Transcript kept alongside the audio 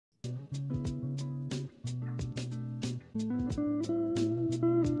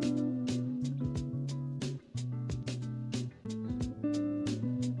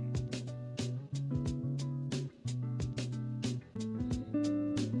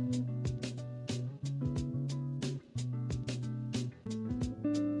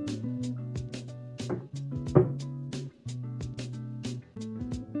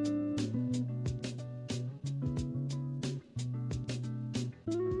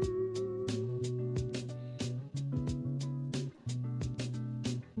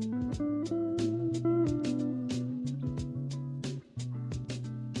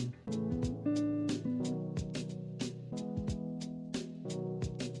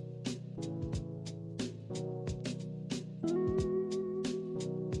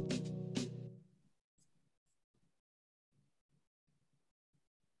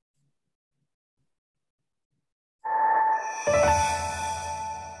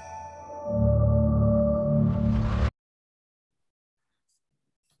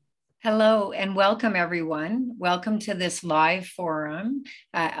Hello and welcome, everyone. Welcome to this live forum,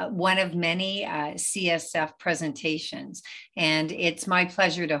 one of many CSF presentations. And it's my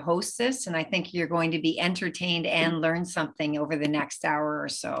pleasure to host this, and I think you're going to be entertained and learn something over the next hour or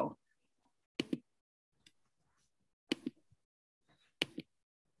so.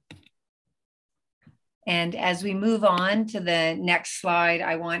 And as we move on to the next slide,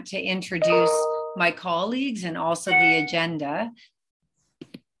 I want to introduce my colleagues and also the agenda.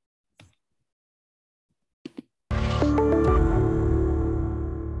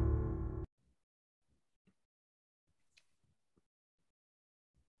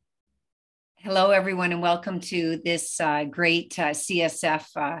 Hello, everyone, and welcome to this great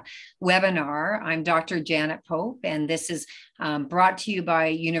CSF webinar. I'm Dr. Janet Pope, and this is brought to you by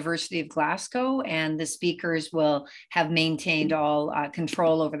University of Glasgow, and the speakers will have maintained all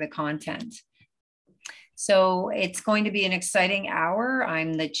control over the content. So it's going to be an exciting hour.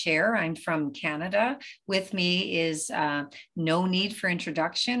 I'm the chair. I'm from Canada. With me is no need for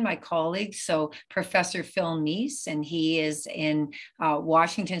introduction, my colleague. So Professor Phil Meese, and he is in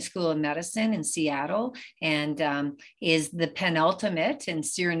Washington School of Medicine in Seattle, and is the penultimate in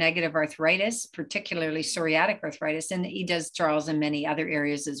seronegative arthritis, particularly psoriatic arthritis. And he does trials in many other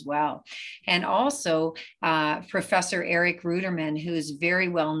areas as well. And also Professor Eric Ruderman, who is very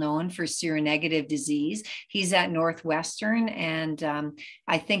well known for seronegative disease. He's at Northwestern, and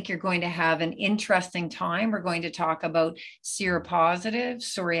I think you're going to have an interesting time. We're going to talk about seropositive,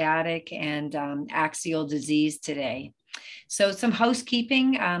 psoriatic, and axial disease today. So some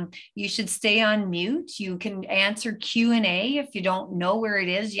housekeeping, you should stay on mute. You can answer Q&A. If you don't know where it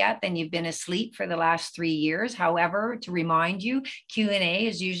is yet, then you've been asleep for the last 3 years. However, to remind you, Q&A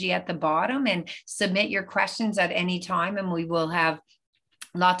is usually at the bottom, and submit your questions at any time, and we will have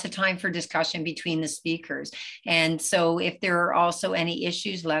lots of time for discussion between the speakers. And so if there are also any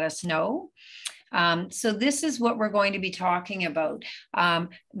issues, let us know. So this is what we're going to be talking about.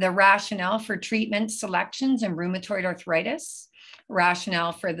 The rationale for treatment selections in rheumatoid arthritis,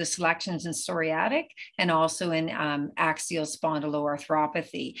 rationale for the selections in psoriatic, and also in axial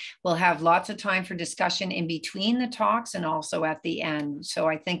spondyloarthropathy. We'll have lots of time for discussion in between the talks and also at the end. So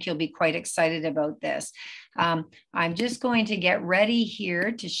I think you'll be quite excited about this. I'm just going to get ready here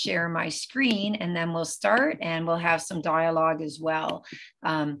to share my screen, and then we'll start, and we'll have some dialogue as well.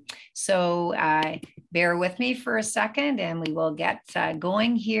 So bear with me for a second, and we will get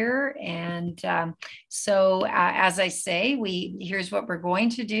going here. And as I say, here's what we're going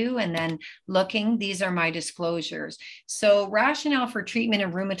to do, and then these are my disclosures. So rationale for treatment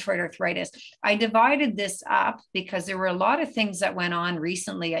in rheumatoid arthritis. I divided this up because there were a lot of things that went on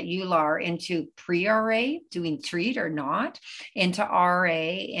recently at EULAR into pre-RA, doing treat or not, into RA,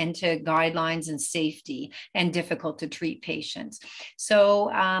 into guidelines and safety, and difficult to treat patients.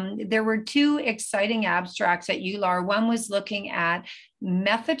 So there were two exciting abstracts at EULAR. One was looking at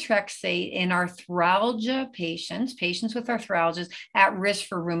methotrexate in arthralgia patients with arthralgias at risk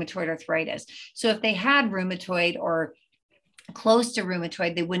for rheumatoid arthritis. So if they had rheumatoid or close to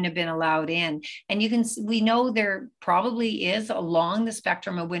rheumatoid, they wouldn't have been allowed in. And we know there probably is along the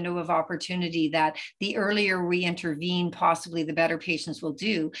spectrum a window of opportunity that the earlier we intervene, possibly the better patients will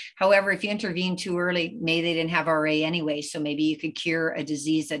do. However, if you intervene too early, maybe they didn't have RA anyway, so maybe you could cure a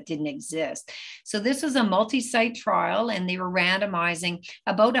disease that didn't exist. So this was a multi-site trial, and they were randomizing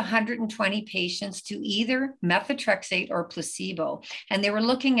about 120 patients to either methotrexate or placebo. And they were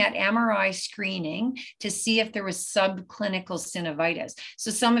looking at MRI screening to see if there was subclinical synovitis.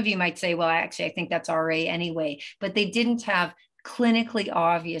 So some of you might say, well, actually, I think that's RA anyway, but they didn't have clinically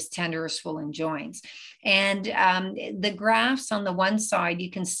obvious tender or swollen joints. And the graphs on the one side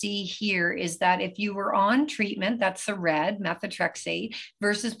you can see here is that if you were on treatment, that's the red, methotrexate,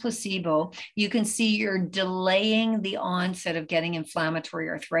 versus placebo, you can see you're delaying the onset of getting inflammatory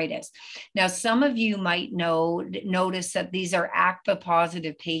arthritis. Now, some of you might notice that these are ACPA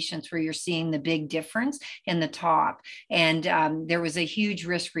positive patients where you're seeing the big difference in the top, and there was a huge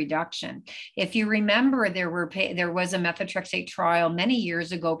risk reduction. If you remember, there was a methotrexate trial many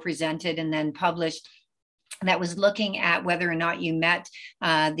years ago presented and then published that was looking at whether or not you met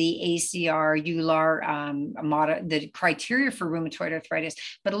the ACR, EULAR, the criteria for rheumatoid arthritis.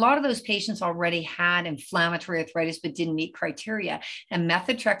 But a lot of those patients already had inflammatory arthritis but didn't meet criteria. And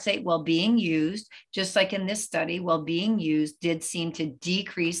methotrexate, while being used, just like in this study, while being used, did seem to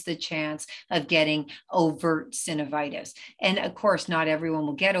decrease the chance of getting overt synovitis. And of course, not everyone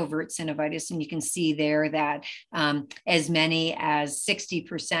will get overt synovitis. And you can see there that as many as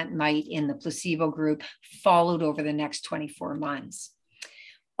 60% might in the placebo group, followed over the next 24 months.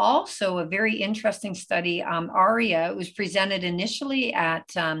 also a very interesting study, ARIA, it was presented initially at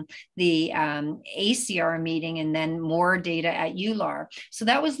the ACR meeting and then more data at EULAR. So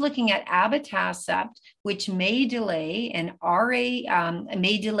that was looking at abatacept, which may delay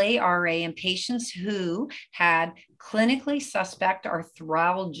RA in patients who had clinically suspect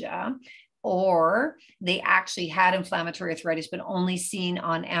arthralgia, or they actually had inflammatory arthritis, but only seen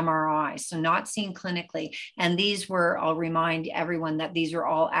on MRI, so not seen clinically. And these were, I'll remind everyone that these are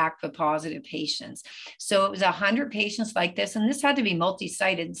all ACPA positive patients. So it was 100 patients like this, and this had to be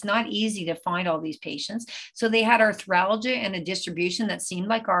multi-sited. It's not easy to find all these patients. So they had arthralgia and a distribution that seemed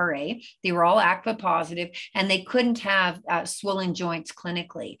like RA. They were all ACPA positive, and they couldn't have swollen joints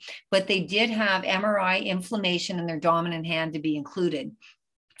clinically, but they did have MRI inflammation in their dominant hand to be included.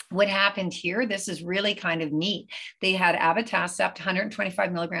 What happened here, this is really kind of neat. They had abatacept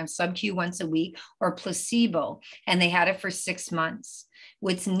 125 milligrams sub-Q once a week or placebo, and they had it for 6 months.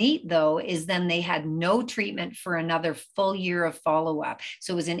 What's neat, though, is then they had no treatment for another full year of follow-up.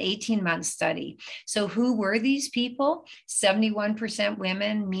 So it was an 18-month study. So who were these people? 71%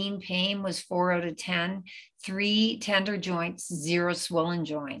 women, mean pain was 4 out of 10, 3 tender joints, 0 swollen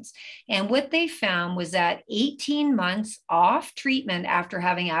joints. And what they found was that 18 months off treatment after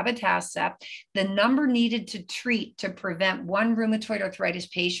having abatacept, the number needed to treat to prevent one rheumatoid arthritis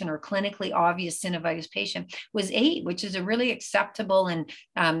patient or clinically obvious synovitis patient was 8, which is a really acceptable and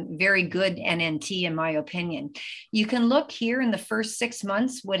very good NNT in my opinion. You can look here in the first 6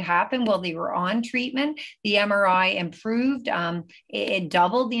 months what happened while they were on treatment. The MRI improved. It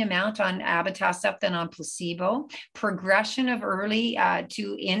doubled the amount on abatacept than on placebo. Progression of early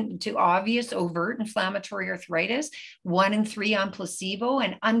to obvious overt inflammatory arthritis, 1 in 3 on placebo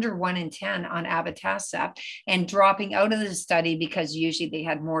and under 1 in 10 on abatacept, and dropping out of the study because usually they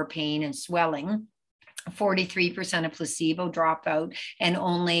had more pain and swelling. 43% of placebo dropout and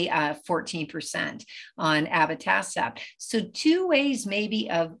only 14% on abatacept. So 2 ways maybe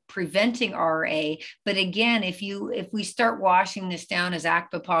of preventing RA, but again, if we start washing this down as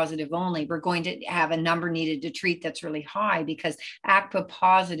ACPA positive only, we're going to have a number needed to treat that's really high, because ACPA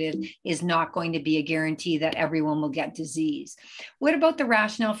positive is not going to be a guarantee that everyone will get disease. What about the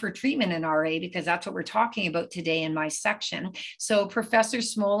rationale for treatment in RA? Because that's what we're talking about today in my section. So Professor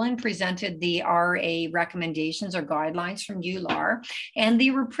Smolin presented the RA recommendations or guidelines from EULAR, and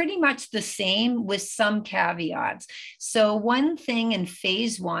they were pretty much the same with some caveats. So one thing in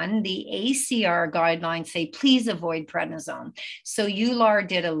phase 1, the ACR guidelines say, please avoid prednisone. So EULAR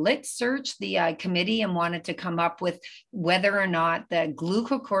did a lit search, the committee, and wanted to come up with whether or not the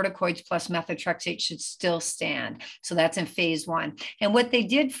glucocorticoids plus methotrexate should still stand. So that's in phase 1. And what they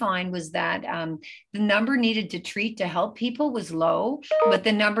did find was that the number needed to treat to help people was low, but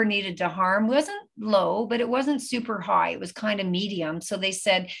the number needed to harm wasn't low, but it wasn't super high. It was kind of medium. So they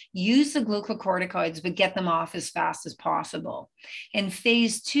said, use the glucocorticoids, but get them off as fast as possible. In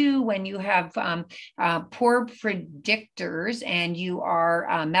phase 2, when you have poor predictors and you are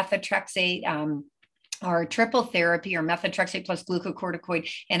methotrexate, or triple therapy or methotrexate plus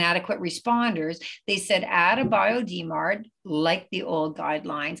glucocorticoid inadequate responders, they said add a biodemard like the old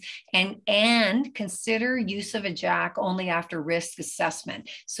guidelines, and consider use of a JAK only after risk assessment.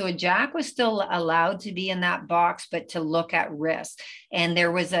 So a JAK was still allowed to be in that box, but to look at risk. And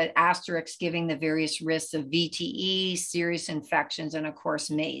there was an asterisk giving the various risks of VTE, serious infections, and of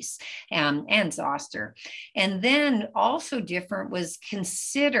course MACE and zoster. And then also different was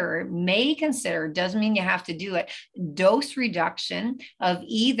may consider, doesn't mean you have to do it, dose reduction of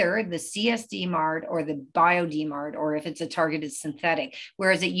either the CS-DMARD or the bio-DMARD, or if it's a targeted synthetic.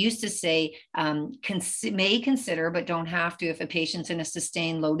 Whereas it used to say may consider, but don't have to if a patient's in a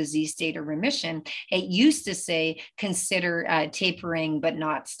sustained low disease state or remission. It used to say consider tapering, but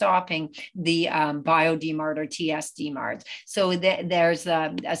not stopping the bio-DMARD or TS-DMARDs. So there's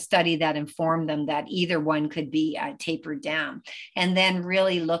a study that informed them that either one could be tapered down. And then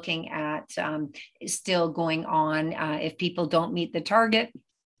really looking at still going on if people don't meet the target,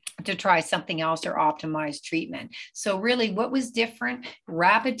 to try something else or optimize treatment. So really what was different?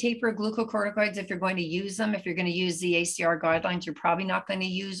 Rapid taper glucocorticoids, if you're going to use them. If you're going to use the ACR guidelines, you're probably not going to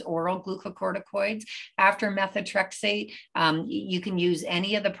use oral glucocorticoids. After methotrexate, you can use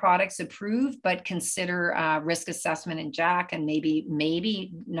any of the products approved, but consider risk assessment in JAK, and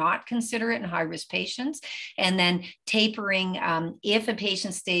maybe not consider it in high-risk patients. And then tapering, if a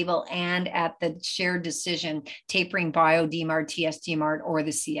patient's stable and at the shared decision, tapering bio-DMARD, TS-DMARD, or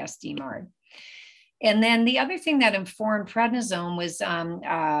the CS-DMARD. And then the other thing that informed prednisone was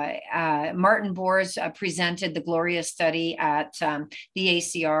Martin Boers presented the GLORIA study at the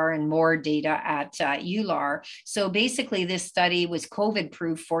ACR and more data at EULAR. So basically this study was COVID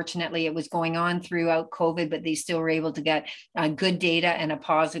proof. Fortunately, it was going on throughout COVID, but they still were able to get good data and a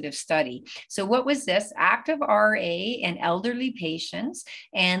positive study. So what was this? Active RA in elderly patients,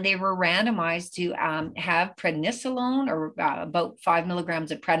 and they were randomized to have prednisolone, or about 5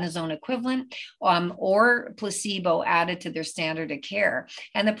 milligrams of prednisone equivalent, or placebo added to their standard of care.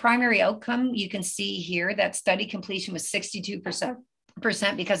 And the primary outcome, you can see here that study completion was 62%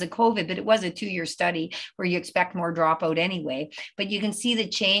 because of COVID, but it was a 2-year study where you expect more dropout anyway. But you can see the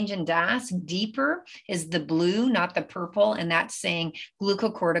change in DAS. Deeper is the blue, not the purple, and that's saying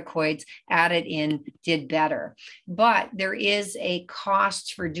glucocorticoids added in did better. But there is a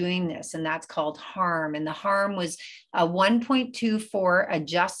cost for doing this, and that's called harm. And the harm was a 1.24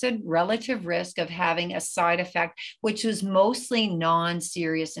 adjusted relative risk of having a side effect, which was mostly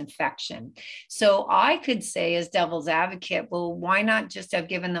non-serious infection. So I could say, as devil's advocate, well, why not just have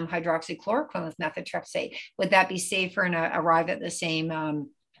given them hydroxychloroquine with methotrexate? Would that be safer and arrive at the same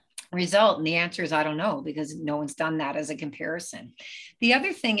result? And the answer is I don't know, because no one's done that as a comparison. The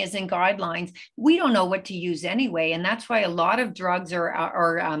other thing is, in guidelines, we don't know what to use anyway. And that's why a lot of drugs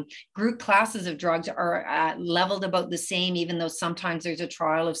or group classes of drugs are leveled about the same, even though sometimes there's a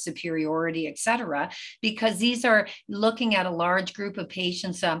trial of superiority, et cetera, because these are looking at a large group of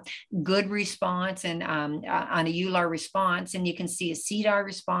patients, good response and on a EULAR response, and you can see a CDI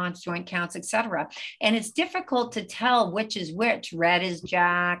response, joint counts, et cetera. And it's difficult to tell which is which. Red is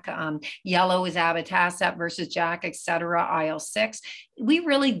JAK, yellow is abatacept versus JAK, et cetera, IL-6. We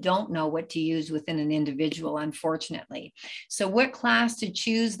really don't know what to use within an individual, unfortunately. So what class to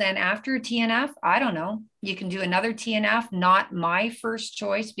choose then after a TNF? I don't know. You can do another TNF, not my first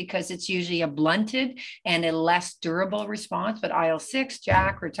choice because it's usually a blunted and a less durable response, but IL-6,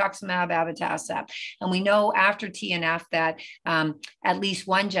 JAK, rituximab, abatacept. And we know after TNF that at least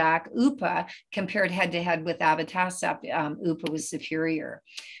one JAK, UPA, compared head-to-head with abatacept, UPA was superior.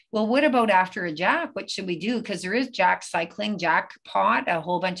 Well, what about after a JAK? What should we do? Because there is JAK cycling, JAK pot, a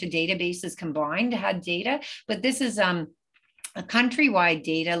whole bunch of databases combined had data, but this is a countrywide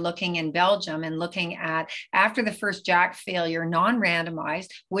data looking in Belgium and looking at after the first JAK failure, non-randomized,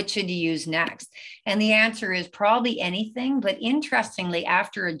 what should you use next? And the answer is probably anything, but interestingly,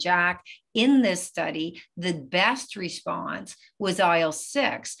 after a JAK in this study, the best response was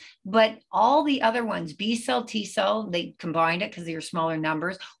IL-6, but all the other ones, B cell, T cell, they combined it because they were smaller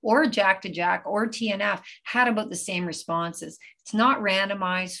numbers, or JAK to JAK or TNF had about the same responses. It's not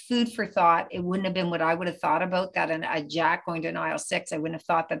randomized, food for thought. It wouldn't have been what I would have thought about that a JAK going to an IL-6. I wouldn't have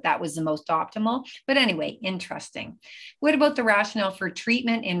thought that that was the most optimal. But anyway, interesting. What about the rationale for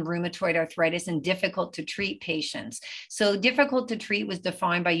treatment in rheumatoid arthritis and difficult to treat patients? So difficult to treat was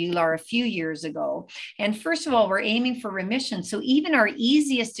defined by EULAR a few years ago. And first of all, we're aiming for remission. So even our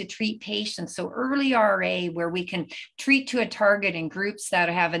easiest to treat patients, so early RA, where we can treat to a target in groups that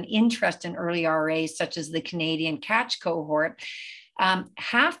have an interest in early RA, such as the Canadian CATCH cohort,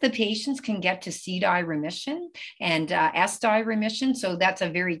 half the patients can get to CDI remission and SDI remission. So that's a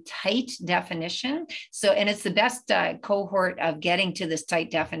very tight definition. So, and it's the best cohort of getting to this tight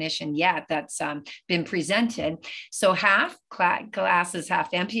definition yet that's been presented. So half glass is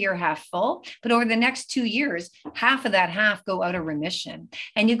half empty or half full, but over the next 2 years, half of that half go out of remission.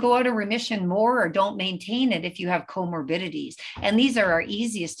 And you go out of remission more or don't maintain it if you have comorbidities. And these are our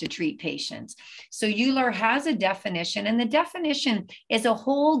easiest to treat patients. So EULAR has a definition, and the definition is a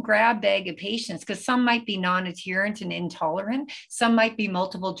whole grab bag of patients, because some might be non-adherent and intolerant, some might be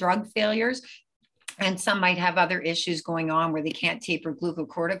multiple drug failures, and some might have other issues going on where they can't taper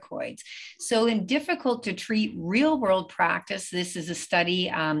glucocorticoids. So in difficult to treat real world practice, this is a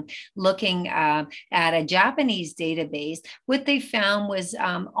study looking at a Japanese database. What they found was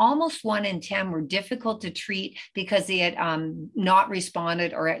almost 1 in 10 were difficult to treat because they had not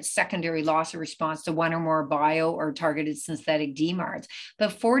responded or had secondary loss of response to one or more bio or targeted synthetic DMARDs.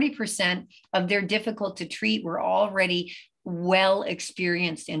 But 40% of their difficult to treat were already well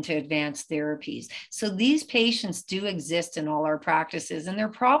experienced into advanced therapies. So these patients do exist in all our practices, and they're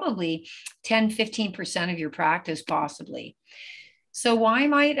probably 10-15% of your practice possibly. So why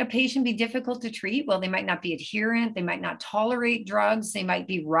might a patient be difficult to treat? Well, they might not be adherent. They might not tolerate drugs. They might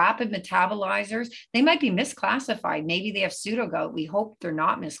be rapid metabolizers. They might be misclassified. Maybe they have pseudogout. We hope they're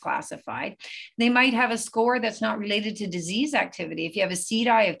not misclassified. They might have a score that's not related to disease activity. If you have a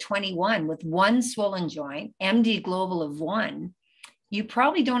CDI of 21 with one swollen joint, MD global of 1, you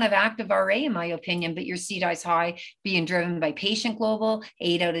probably don't have active RA, in my opinion, but your CDAI's high, being driven by patient global,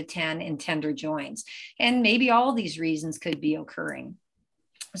 8 out of 10, and tender joints. And maybe all these reasons could be occurring.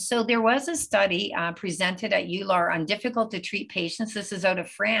 So there was a study presented at EULAR on difficult to treat patients. This is out of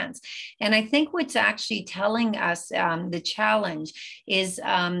France. And I think what's actually telling us the challenge is,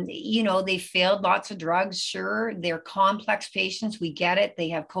 they failed lots of drugs. Sure, they're complex patients. We get it. They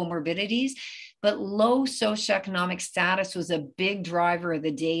have comorbidities. But low socioeconomic status was a big driver of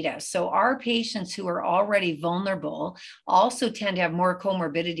the data. So our patients who are already vulnerable also tend to have more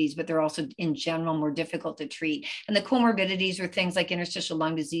comorbidities, but they're also in general more difficult to treat. And the comorbidities are things like interstitial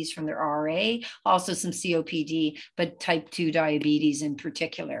lung disease from their RA, also some COPD, but type 2 diabetes in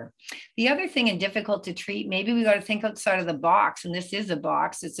particular. The other thing in difficult to treat, maybe we got to think outside of the box, and this is a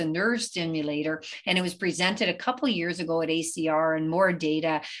box, it's a nerve stimulator, and it was presented a couple of years ago at ACR, and more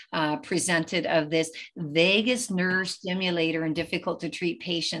data presented of this vagus nerve stimulator in difficult to treat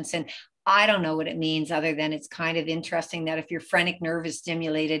patients. And I don't know what it means other than it's kind of interesting that if your phrenic nerve is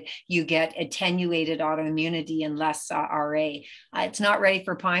stimulated, you get attenuated autoimmunity and less RA. It's not ready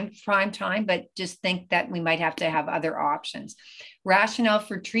for prime time, but just think that we might have to have other options. Rationale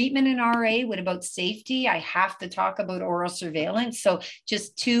for treatment in RA. What about safety? I have to talk about oral surveillance. So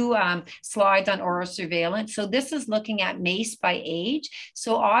just two slides on oral surveillance. So this is looking at MACE by age.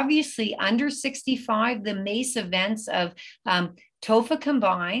 So obviously under 65, the MACE events of TOFA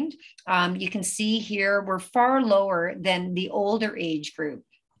combined, you can see here, we're far lower than the older age group.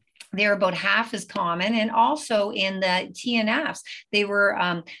 They're about half as common. And also in the TNFs, they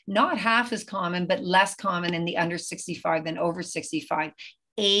were not half as common, but less common in the under 65 than over 65.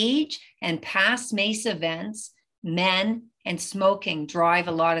 Age and past MACE events, men, and smoking drive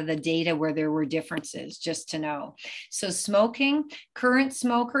a lot of the data where there were differences, just to know. So smoking, current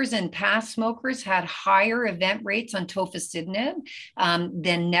smokers and past smokers had higher event rates on tofacitinib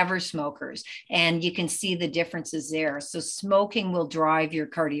than never smokers. And you can see the differences there. So smoking will drive your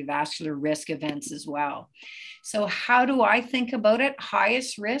cardiovascular risk events as well. So how do I think about it?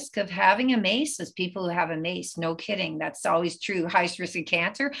 Highest risk of having a MACE is people who have a MACE. No kidding. That's always true. Highest risk of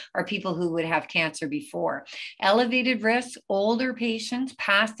cancer are people who would have cancer before. Elevated risk, older patients,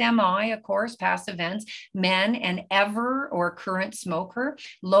 past MI, of course, past events, men and ever or current smoker.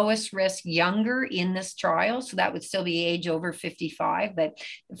 Lowest risk, younger in this trial. So that would still be age over 55, but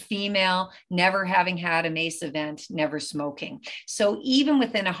female, never having had a MACE event, never smoking. So even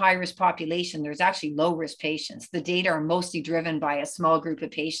within a high risk population, there's actually low risk patients. The data are mostly driven by a small group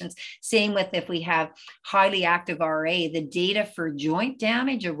of patients. Same with if we have highly active RA, the data for joint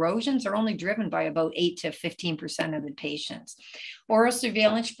damage, erosions are only driven by about 8 to 15% of the patients. Oral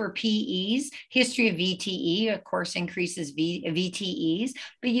surveillance for PEs, history of VTE, of course, increases VTEs,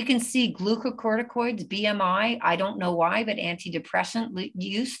 but you can see glucocorticoids, BMI, I don't know why, but antidepressant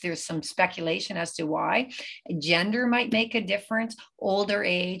use, there's some speculation as to why. Gender might make a difference, older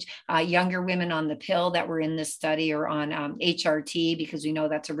age, younger women on the pill that were in this study or on HRT, because we know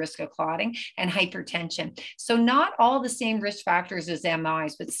that's a risk of clotting, and hypertension. So not all the same risk factors as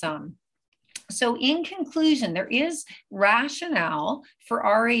MIs, but some. So in conclusion, there is rationale for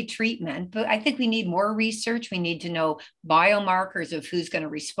RA treatment, but I think we need more research. We need to know biomarkers of who's going to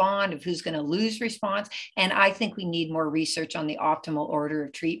respond, of who's going to lose response. And I think we need more research on the optimal order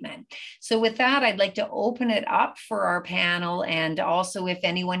of treatment. So with that, I'd like to open it up for our panel. And also if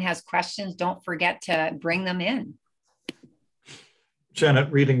anyone has questions, don't forget to bring them in.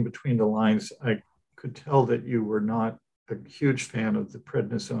 Janet, reading between the lines, I could tell that you were not a huge fan of the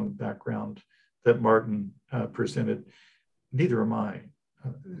prednisone background that Martin presented. Neither am I.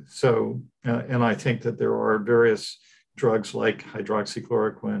 And I think that there are various drugs like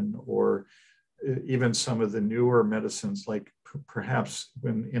hydroxychloroquine or even some of the newer medicines, like perhaps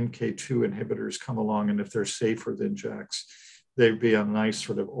when MK2 inhibitors come along, and if they're safer than JAKs, they'd be a nice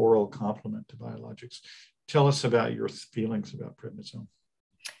sort of oral complement to biologics. Tell us about your feelings about prednisone.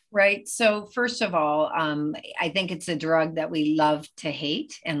 Right. So first of all, I think it's a drug that we love to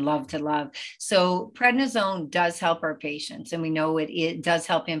hate and love to love. So prednisone does help our patients, and we know it does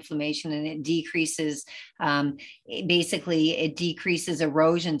help inflammation, and it decreases, it decreases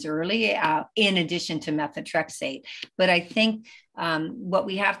erosions early in addition to methotrexate. But I think what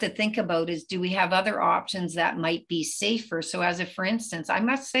we have to think about is, do we have other options that might be safer? So for instance, I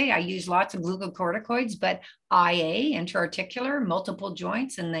must say I use lots of glucocorticoids, but IA, intra-articular, multiple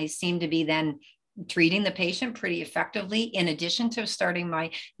joints, and they seem to be then treating the patient pretty effectively, in addition to starting my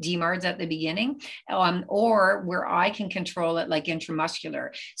DMARDs at the beginning, or where I can control it like intramuscular.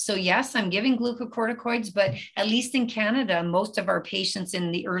 So yes, I'm giving glucocorticoids, but at least in Canada, most of our patients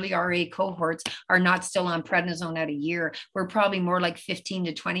in the early RA cohorts are not still on prednisone at a year. We're probably more like 15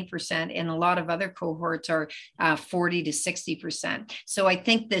 to 20%, and a lot of other cohorts are 40 to 60%. So I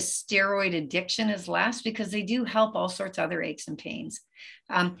think this steroid addiction is less because they do help all sorts of other aches and pains.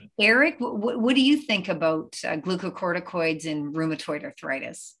 Eric, what do you think about glucocorticoids in rheumatoid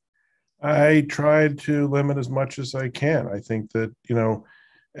arthritis? I try to limit as much as I can. I think that,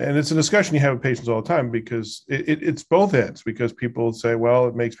 and it's a discussion you have with patients all the time, because it's both ends, because people say, well,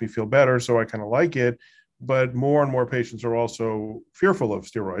 it makes me feel better, so I kind of like it. But more and more patients are also fearful of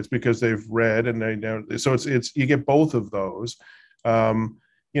steroids because they've read and they know. So it's you get both of those.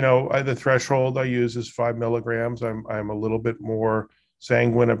 The threshold I use is 5 milligrams. I'm a little bit more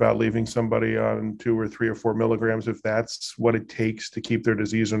sanguine about leaving somebody on 2 or 3 or 4 milligrams if that's what it takes to keep their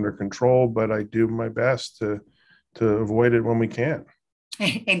disease under control. But I do my best to avoid it when we can.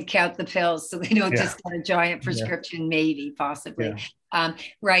 And count the pills so they don't just get a giant prescription, maybe, possibly.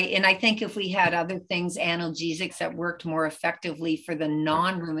 Right. And I think if we had other things, analgesics that worked more effectively for the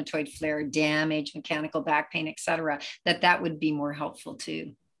non-rheumatoid flare, damage, mechanical back pain, et cetera, that would be more helpful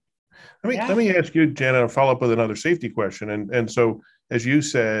too. Let me ask you, Janet, a follow up with another safety question. And so, as you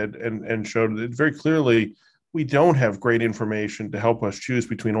said and showed it very clearly, we don't have great information to help us choose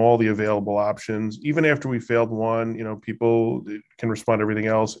between all the available options. Even after we failed one, people can respond to everything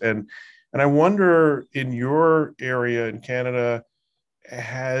else. And I wonder, in your area in Canada,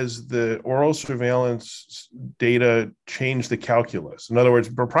 has the oral surveillance data changed the calculus? In other words,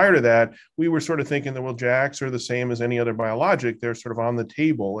 prior to that, we were sort of thinking that, well, JAKs are the same as any other biologic. They're sort of on the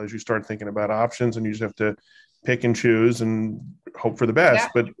table as you start thinking about options, and you just have to pick and choose and hope for the best.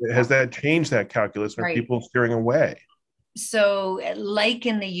 But has that changed that calculus? Are people steering away? So like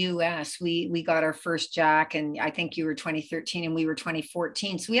in the US, we got our first JAK, and I think you were 2013 and we were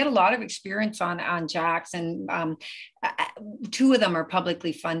 2014. So we had a lot of experience on JAKs, and 2 of them are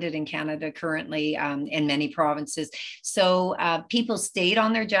publicly funded in Canada currently, in many provinces. So people stayed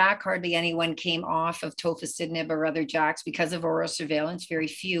on their JAK. Hardly anyone came off of tofacitinib or other JAKs because of oral surveillance, very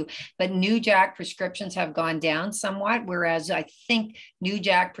few. But new JAK prescriptions have gone down somewhat, whereas I think new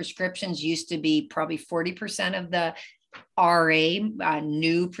JAK prescriptions used to be probably 40% of the RA,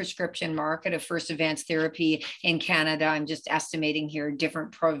 new prescription market of first advanced therapy in Canada. I'm just estimating here,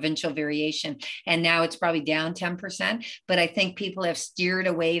 different provincial variation. And now it's probably down 10%. But I think people have steered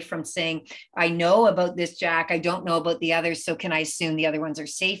away from saying, I know about this JAK, I don't know about the others, so can I assume the other ones are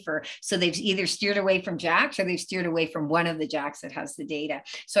safer? So they've either steered away from JAKs or they've steered away from one of the JAKs that has the data.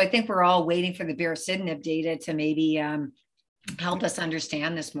 So I think we're all waiting for the baricitinib data to maybe help us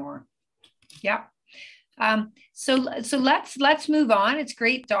understand this more. Yeah. So let's move on. It's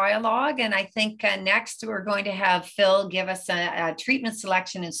great dialogue. And I think next we're going to have Phil give us a treatment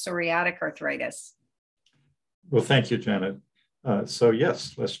selection in psoriatic arthritis. Well, thank you, Janet. So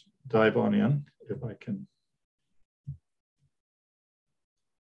yes, let's dive on in if I can.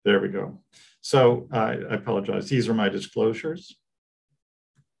 There we go. So I apologize. These are my disclosures.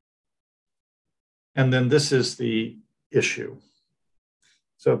 And then this is the issue.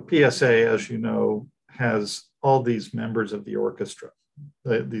 So PSA, as you know, has all these members of the orchestra,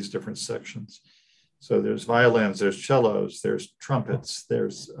 these different sections. So there's violins, there's cellos, there's trumpets,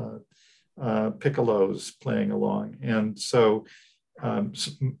 there's piccolos playing along. And so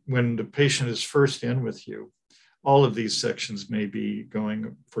when the patient is first in with you, all of these sections may be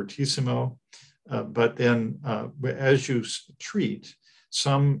going fortissimo, but then as you treat,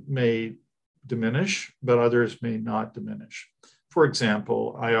 some may diminish, but others may not diminish. For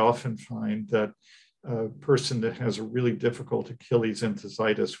example, I often find that a person that has a really difficult Achilles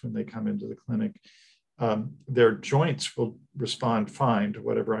enthesitis, when they come into the clinic, their joints will respond fine to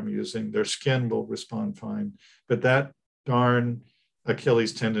whatever I'm using. Their skin will respond fine, but that darn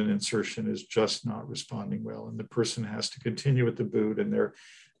Achilles tendon insertion is just not responding well. And the person has to continue with the boot, and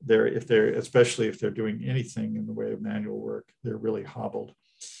especially if they're doing anything in the way of manual work, they're really hobbled.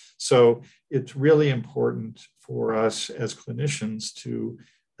 So it's really important for us as clinicians to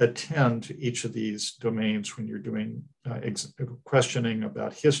attend to each of these domains when you're doing questioning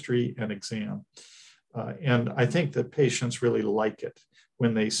about history and exam. And I think that patients really like it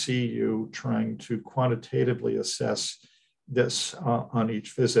when they see you trying to quantitatively assess this on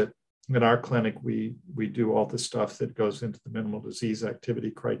each visit. In our clinic, we do all the stuff that goes into the minimal disease activity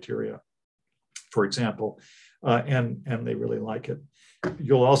criteria, for example, and they really like it.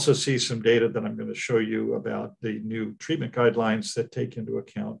 You'll also see some data that I'm going to show you about the new treatment guidelines that take into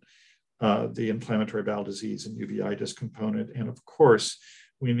account the inflammatory bowel disease and uveitis component. And of course,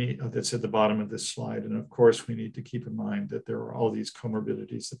 we need, that's at the bottom of this slide. And of course, we need to keep in mind that there are all these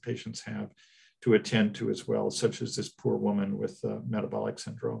comorbidities that patients have to attend to as well, such as this poor woman with metabolic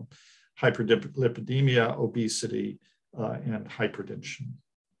syndrome, hyperlipidemia, obesity, and hypertension.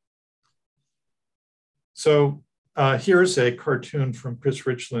 So here's a cartoon from Chris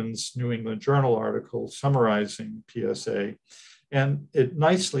Richland's New England Journal article summarizing PSA. And it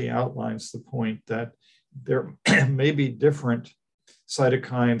nicely outlines the point that there may be different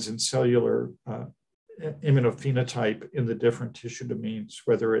cytokines and cellular immunophenotype in the different tissue domains,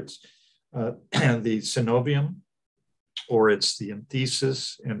 whether it's the synovium, or it's the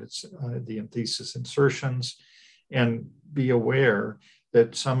enthesis, and it's the enthesis insertions, and be aware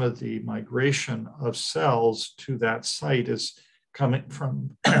that some of the migration of cells to that site is coming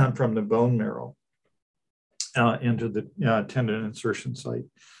from, from the bone marrow into the tendon insertion site.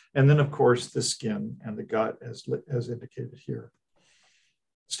 And then, of course, the skin and the gut, as indicated here.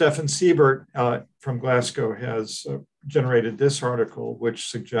 Stefan Siebert from Glasgow has generated this article, which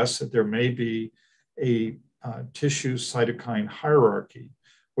suggests that there may be a tissue cytokine hierarchy,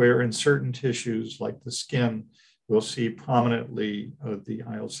 where in certain tissues like the skin, we'll see prominently the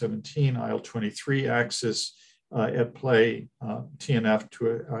IL-17, IL-23 axis at play. TNF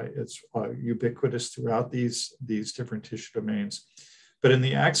it's ubiquitous throughout these different tissue domains. But in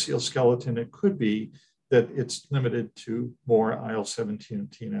the axial skeleton, it could be that it's limited to more IL-17 and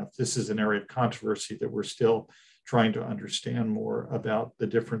TNF. This is an area of controversy that we're still trying to understand more about the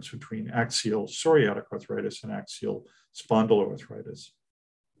difference between axial psoriatic arthritis and axial spondyloarthritis.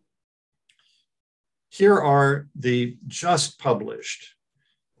 Here are the just published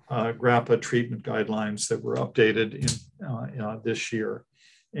GRAPPA treatment guidelines that were updated in this year.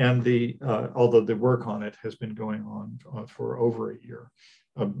 And although the work on it has been going on for over a year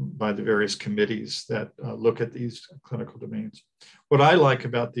by the various committees that look at these clinical domains. What I like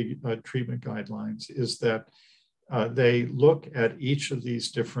about the treatment guidelines is that they look at each of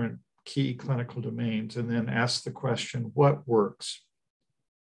these different key clinical domains and then ask the question, what works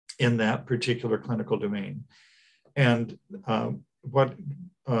in that particular clinical domain? And what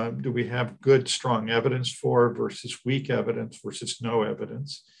do we have good, strong evidence for versus weak evidence versus no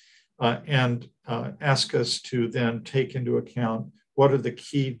evidence? And ask us to then take into account what are the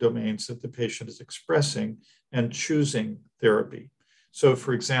key domains that the patient is expressing and choosing therapy. So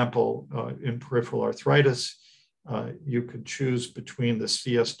for example, in peripheral arthritis, you could choose between the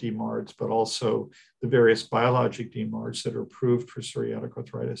CS DMARDs, but also the various biologic DMARDs that are approved for psoriatic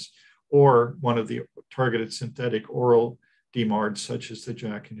arthritis, or one of the targeted synthetic oral DMARDs, such as the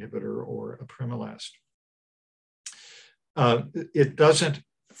JAK inhibitor or apremilast. It doesn't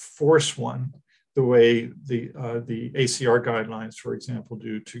force one the way the ACR guidelines, for example,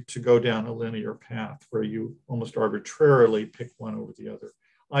 do to go down a linear path where you almost arbitrarily pick one over the other.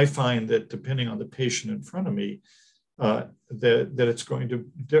 I find that depending on the patient in front of me, that it's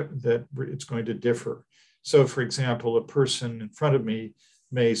going to differ. So, for example, a person in front of me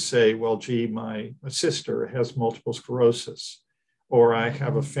may say, "Well, gee, my sister has multiple sclerosis, or I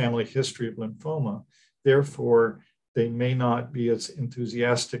have a family history of lymphoma. Therefore, they may not be as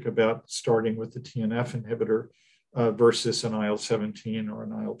enthusiastic about starting with the TNF inhibitor versus an IL-17 or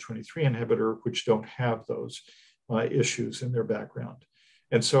an IL-23 inhibitor, which don't have those issues in their background."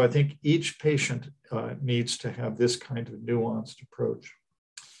 And so I think each patient needs to have this kind of nuanced approach.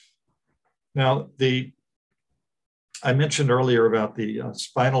 Now, I mentioned earlier about the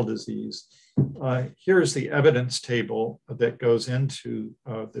spinal disease. Here's the evidence table that goes into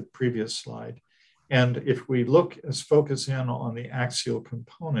the previous slide. And if we focus in on the axial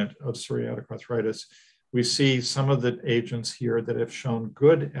component of psoriatic arthritis, we see some of the agents here that have shown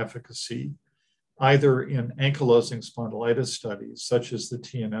good efficacy, either in ankylosing spondylitis studies, such as the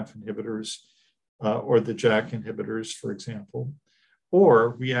TNF inhibitors or the JAK inhibitors, for example,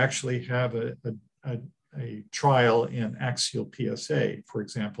 or we actually have a trial in axial PSA, for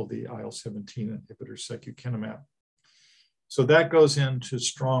example, the IL-17 inhibitor secukinumab. So that goes into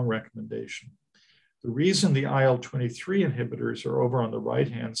strong recommendation. The reason the IL-23 inhibitors are over on the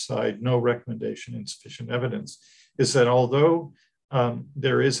right-hand side, no recommendation, insufficient evidence, is that although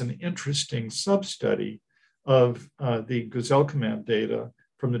there is an interesting sub-study of the guselkumab data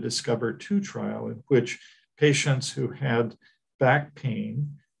from the DISCOVER-2 trial, in which patients who had back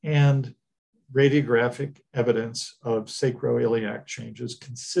pain and radiographic evidence of sacroiliac changes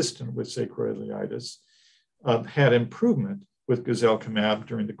consistent with sacroiliitis had improvement with guselkumab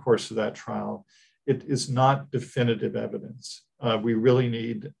during the course of that trial. It is not definitive evidence. We really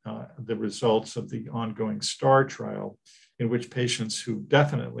need the results of the ongoing STAR trial, in which patients who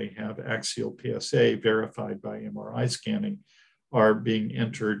definitely have axial PSA verified by MRI scanning are being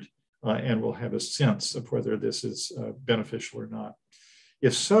entered and will have a sense of whether this is beneficial or not.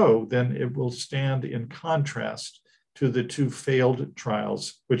 If so, then it will stand in contrast to the two failed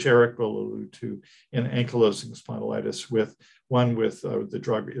trials, which Eric will allude to, in ankylosing spondylitis, with one with the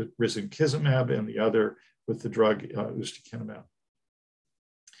drug risankizumab and the other with the drug ustekinumab.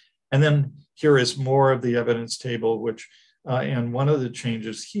 And then here is more of the evidence table, which, and one of the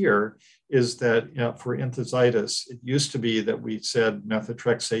changes here is that for enthesitis, it used to be that we said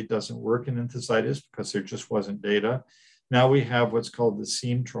methotrexate doesn't work in enthesitis because there just wasn't data. Now we have what's called the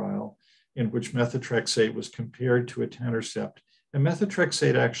SEAM trial, in which methotrexate was compared to etanercept. And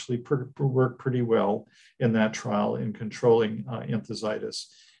methotrexate actually worked pretty well in that trial in controlling enthesitis.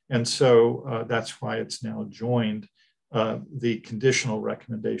 And so that's why it's now joined the conditional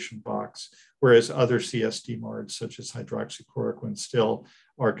recommendation box, whereas other CSD MARDs, such as hydroxychloroquine, still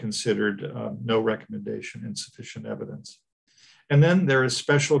are considered no recommendation, insufficient evidence. And then there is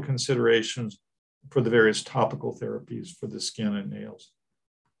special considerations for the various topical therapies for the skin and nails.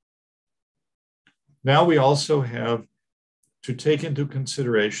 Now we also have to take into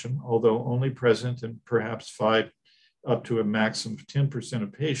consideration, although only present in perhaps 5 up to a maximum of 10%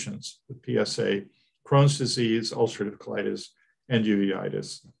 of patients with PSA, Crohn's disease, ulcerative colitis, and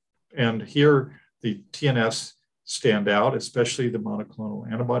uveitis. And here the TNFs stand out, especially the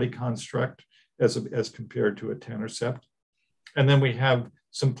monoclonal antibody construct as compared to etanercept. And then we have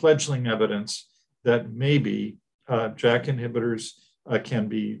some fledgling evidence that maybe JAK inhibitors can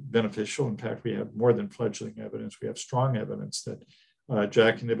be beneficial. In fact, we have more than fledgling evidence. We have strong evidence that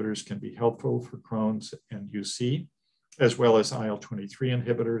JAK inhibitors can be helpful for Crohn's and UC, as well as IL-23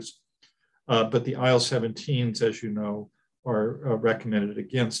 inhibitors. But the IL-17s, as you know, are recommended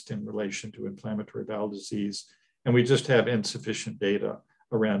against in relation to inflammatory bowel disease. And we just have insufficient data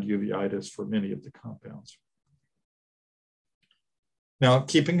around uveitis for many of the compounds. Now,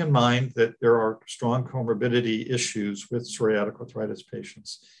 keeping in mind that there are strong comorbidity issues with psoriatic arthritis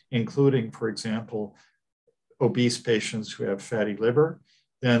patients, including, for example, obese patients who have fatty liver,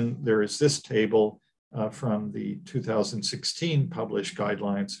 then there is this table from the 2016 published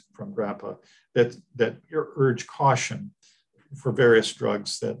guidelines from GRAPPA that urge caution for various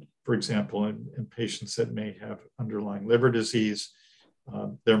drugs that, for example, in patients that may have underlying liver disease,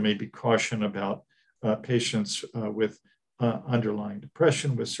 there may be caution about patients with underlying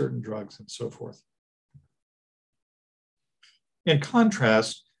depression with certain drugs and so forth. In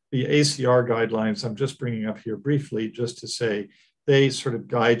contrast, the ACR guidelines, I'm just bringing up here briefly just to say, they sort of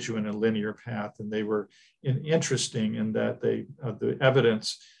guide you in a linear path, and they were interesting in that the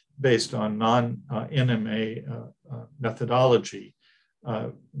evidence based on non-NMA methodology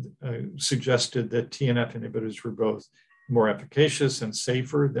suggested that TNF inhibitors were both more efficacious and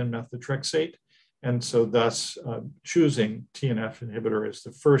safer than methotrexate. And so thus choosing TNF inhibitor as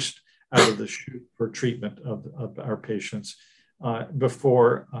the first out of the chute for treatment of our patients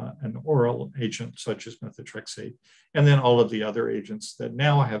before an oral agent such as methotrexate, and then all of the other agents that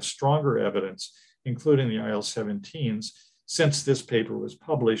now have stronger evidence, including the IL-17s. Since this paper was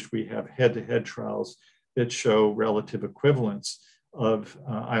published, we have head-to-head trials that show relative equivalence of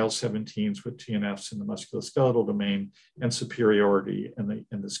IL-17s with TNFs in the musculoskeletal domain and superiority in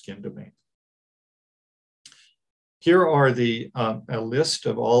the skin domain. Here are a list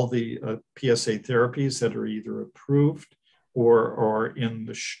of all the PSA therapies that are either approved or are in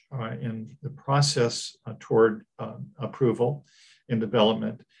the process toward approval in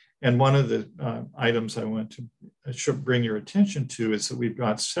development. And one of the items I want to bring your attention to is that we've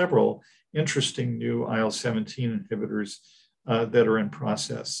got several interesting new IL-17 inhibitors that are in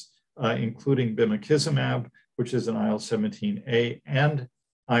process, including bimekizumab, which is an IL-17A and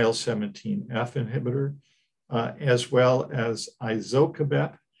IL-17F inhibitor, as well as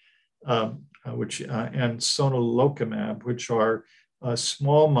izokibep, and sonelokimab, which are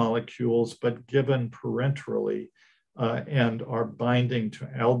small molecules but given parenterally and are binding to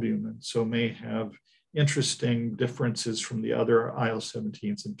albumin, so may have interesting differences from the other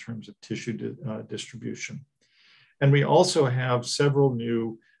IL-17s in terms of tissue distribution. And we also have several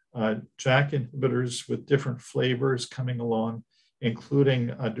new JAK inhibitors with different flavors coming along, including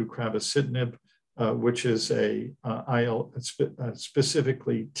deucravacitinib, which is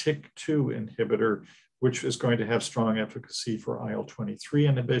specifically TYK2 inhibitor, which is going to have strong efficacy for IL-23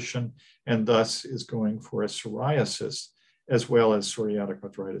 inhibition, and thus is going for a psoriasis as well as psoriatic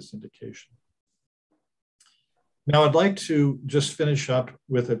arthritis indication. Now, I'd like to just finish up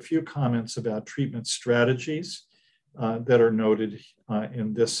with a few comments about treatment strategies that are noted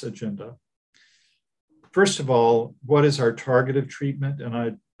in this agenda. First of all, what is our targeted treatment?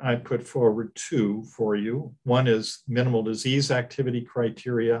 And I put forward two for you. One is minimal disease activity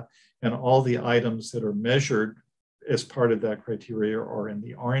criteria, and all the items that are measured as part of that criteria are in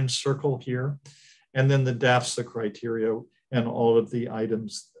the orange circle here. And then the DAFSA criteria and all of the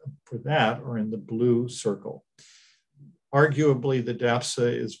items for that are in the blue circle. Arguably, the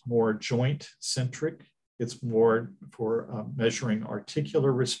DAFSA is more joint-centric. It's more for measuring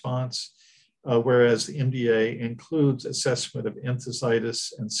articular response, whereas the MDA includes assessment of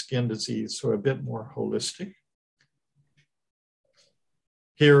enthesitis and skin disease, so a bit more holistic.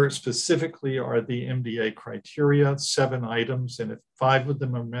 Here specifically are the MDA criteria, 7 items, and if 5 of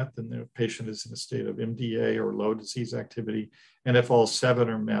them are met, then the patient is in a state of MDA or low disease activity. And if all 7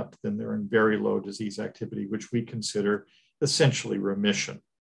 are met, then they're in very low disease activity, which we consider essentially remission.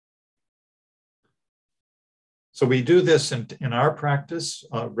 So we do this in our practice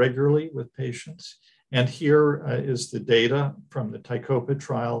regularly with patients. And here is the data from the TICOPA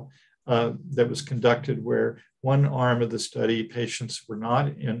trial that was conducted, where one arm of the study, patients were not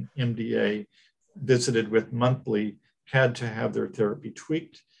in MDA, visited with monthly, had to have their therapy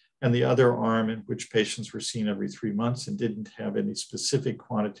tweaked, and the other arm, in which patients were seen every 3 months and didn't have any specific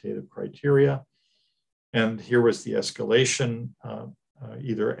quantitative criteria. And here was the escalation,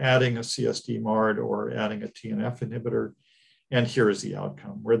 either adding a CSD MARD or adding a TNF inhibitor. And here is the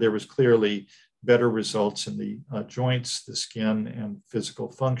outcome, where there was clearly better results in the joints, the skin, and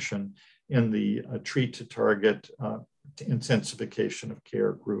physical function in the treat to target intensification of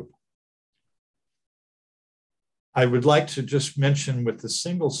care group. I would like to just mention with the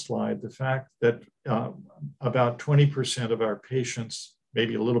single slide the fact that about 20% of our patients,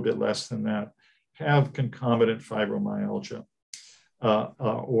 maybe a little bit less than that, have concomitant fibromyalgia,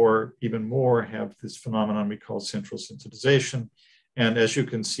 or even more have this phenomenon we call central sensitization. And as you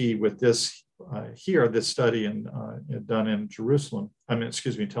can see with this here, this study done in Tel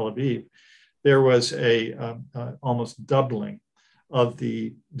Aviv, there was a almost doubling of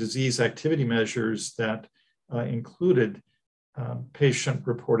the disease activity measures that included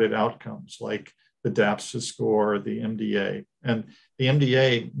patient-reported outcomes like the DAPSA score, the MDA. And the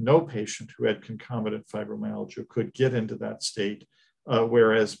MDA, no patient who had concomitant fibromyalgia could get into that state,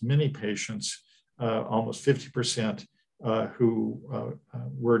 whereas many patients, almost 50%, who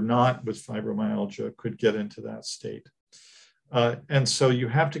were not with fibromyalgia could get into that state. And so you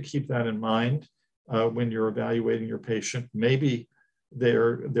have to keep that in mind when you're evaluating your patient. Maybe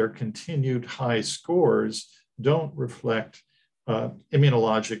their continued high scores don't reflect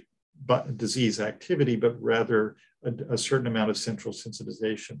immunologic disease activity, but rather a certain amount of central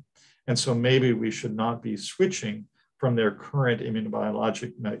sensitization. And so maybe we should not be switching from their current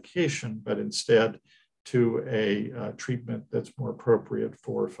immunobiologic medication, but instead to a treatment that's more appropriate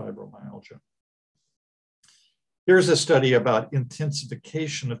for fibromyalgia. Here's a study about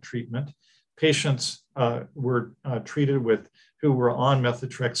intensification of treatment. Patients were treated with who were on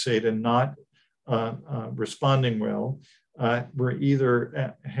methotrexate and not responding well, were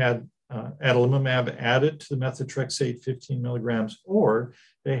either had adalimumab added to the methotrexate 15 milligrams, or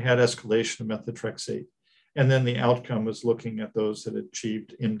they had escalation of methotrexate. And then the outcome was looking at those that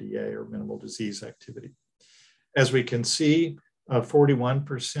achieved MDA or minimal disease activity. As we can see,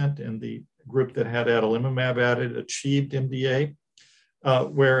 41% in the group that had adalimumab added achieved MDA,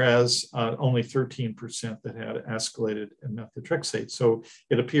 whereas only 13% that had escalated in methotrexate. So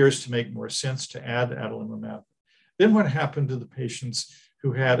it appears to make more sense to add adalimumab. Then what happened to the patients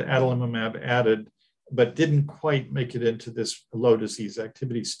who had adalimumab added but didn't quite make it into this low disease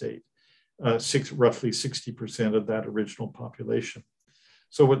activity state? Roughly 60% of that original population.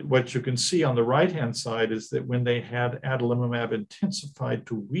 So what you can see on the right-hand side is that when they had adalimumab intensified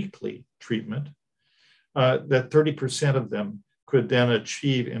to weekly treatment, that 30% of them could then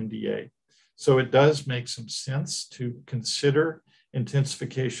achieve MDA. So it does make some sense to consider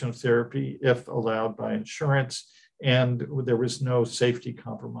intensification of therapy if allowed by insurance, and there was no safety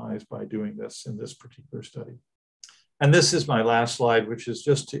compromise by doing this in this particular study. And this is my last slide, which is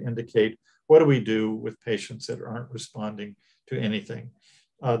just to indicate what do we do with patients that aren't responding to anything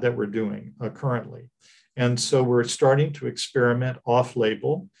that we're doing currently. And so we're starting to experiment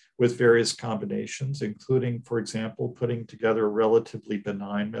off-label with various combinations, including, for example, putting together a relatively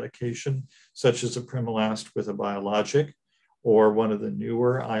benign medication, such as apremilast with a biologic, or one of the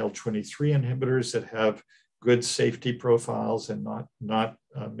newer IL-23 inhibitors that have good safety profiles and not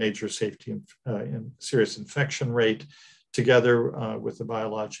major safety and serious infection rate, together with the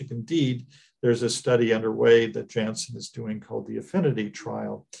biologic. Indeed, there's a study underway that Janssen is doing called the Affinity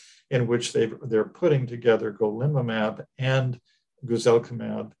trial, in which they're putting together golimumab and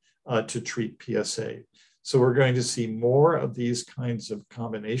guselkumab to treat PSA. So we're going to see more of these kinds of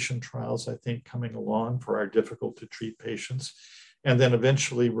combination trials, I think, coming along for our difficult to treat patients. And then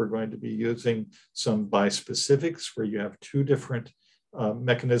eventually we're going to be using some bispecifics where you have two different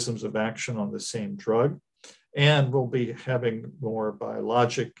mechanisms of action on the same drug. And we'll be having more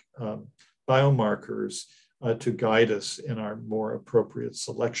biologic biomarkers to guide us in our more appropriate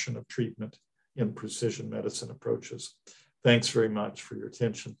selection of treatment in precision medicine approaches. Thanks very much for your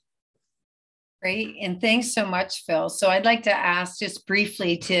attention. Great. And thanks so much, Phil. So I'd like to ask just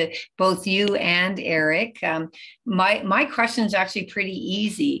briefly to both you and Eric. My question is actually pretty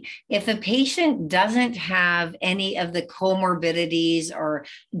easy. If a patient doesn't have any of the comorbidities or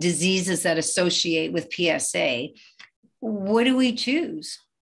diseases that associate with PSA, what do we choose?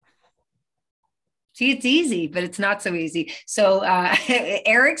 See, it's easy, but it's not so easy. So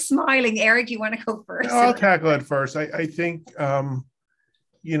Eric's smiling. Eric, you want to go first? I'll tackle it first. I think,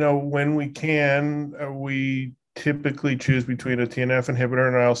 when we can, we typically choose between a TNF inhibitor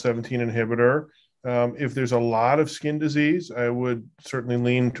and an IL-17 inhibitor. If there's a lot of skin disease, I would certainly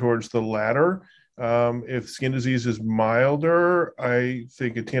lean towards the latter. If skin disease is milder, I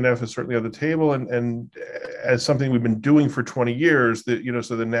think a TNF is certainly on the table. And as something we've been doing for 20 years, that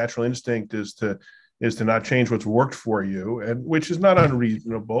so the natural instinct is to not change what's worked for you, and which is not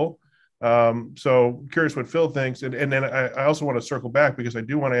unreasonable. So curious what Phil thinks. And then I also want to circle back because I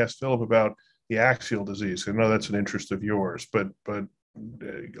do want to ask Philip about the axial disease. I know that's an interest of yours, but I'll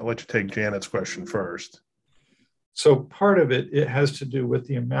let you take Janet's question first. So part of it has to do with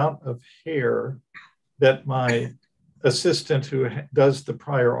the amount of hair that my assistant who does the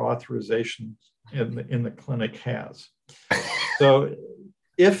prior authorization in the clinic has. So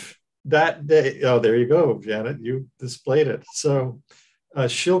if that day, oh, there you go, Janet, you displayed it. So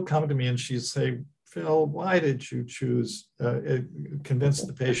she'll come to me and she'll say, Phil, why did you choose, convince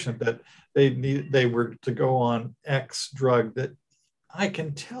the patient that they were to go on X drug that I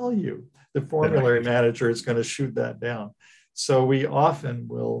can tell you the formulary manager is going to shoot that down. So we often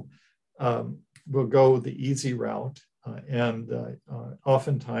will go the easy route. And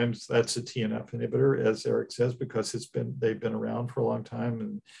oftentimes that's a TNF inhibitor, as Eric says, because they've been around for a long time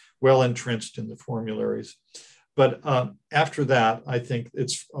and well entrenched in the formularies. But after that, I think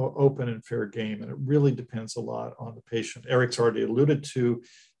it's open and fair game, and it really depends a lot on the patient. Eric's already alluded to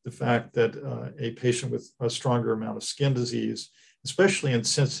the fact that a patient with a stronger amount of skin disease, especially in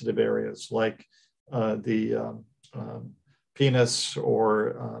sensitive areas like the penis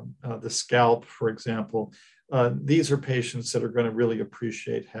or the scalp, for example, these are patients that are going to really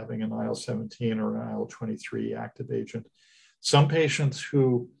appreciate having an IL-17 or an IL-23 active agent. Some patients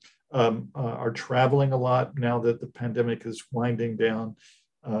who are traveling a lot now that the pandemic is winding down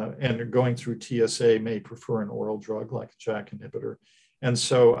and are going through TSA may prefer an oral drug like a JAK inhibitor. And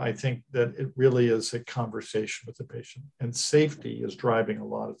so I think that it really is a conversation with the patient, and safety is driving a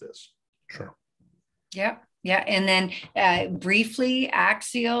lot of this. Sure. Yeah. Yeah. And then briefly,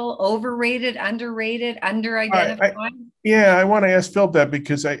 axial, overrated, underrated, under-identified? I want to ask Phil that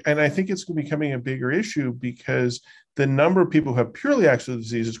because I think it's becoming a bigger issue because the number of people who have purely axial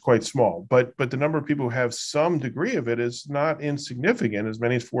disease is quite small, but the number of people who have some degree of it is not insignificant, as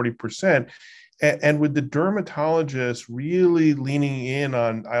many as 40%. And with the dermatologists really leaning in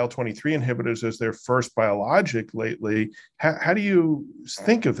on IL-23 inhibitors as their first biologic lately, how do you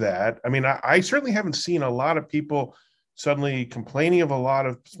think of that? I mean, I certainly haven't seen a lot of people suddenly complaining of a lot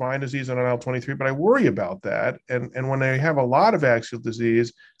of spine disease on IL-23, but I worry about that. And when they have a lot of axial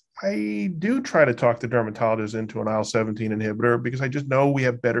disease, I do try to talk the dermatologists into an IL-17 inhibitor because I just know we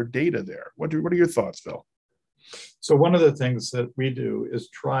have better data there. What are your thoughts, Phil? So one of the things that we do is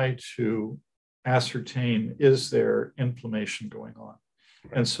try to ascertain, is there inflammation going on?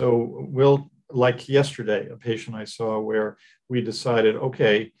 And so like yesterday, a patient I saw where we decided,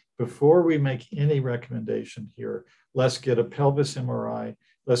 okay, before we make any recommendation here, let's get a pelvis MRI,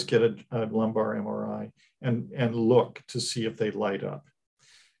 let's get a lumbar MRI and look to see if they light up.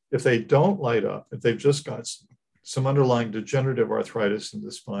 If they don't light up, if they've just got some underlying degenerative arthritis in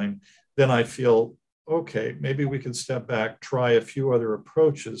the spine, then I feel, okay, maybe we can step back, try a few other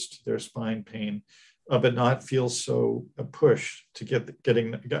approaches to their spine pain, but not feel so pushed to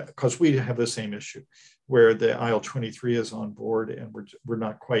getting, because we have the same issue where the IL-23 is on board and we're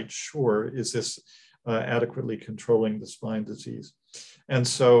not quite sure, is this adequately controlling the spine disease? And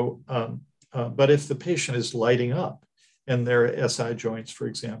so, but if the patient is lighting up and their SI joints, for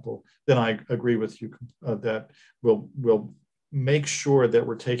example, then I agree with you that we'll make sure that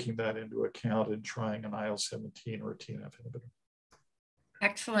we're taking that into account and trying an IL-17 or a TNF inhibitor.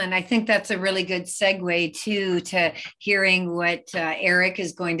 Excellent. I think that's a really good segue to hearing what Eric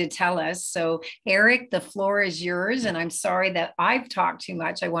is going to tell us. So, Eric, the floor is yours. And I'm sorry that I've talked too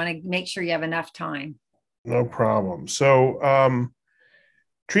much. I want to make sure you have enough time. No problem. So,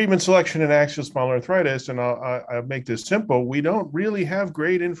 treatment selection in axial spondyloarthritis, and I'll make this simple. We don't really have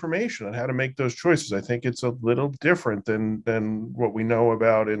great information on how to make those choices. I think it's a little different than what we know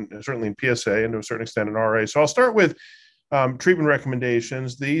about, certainly in PSA and to a certain extent in RA. So I'll start with treatment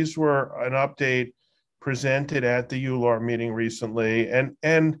recommendations. These were an update presented at the EULAR meeting recently, and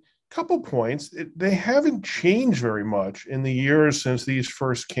a couple points. They haven't changed very much in the years since these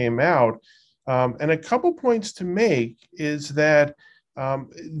first came out. And a couple points to make is that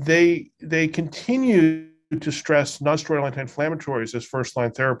they continue to stress nonsteroidal anti-inflammatories as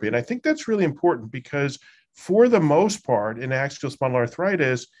first-line therapy. And I think that's really important because for the most part in axial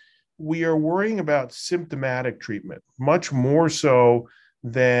spondyloarthritis, we are worrying about symptomatic treatment, much more so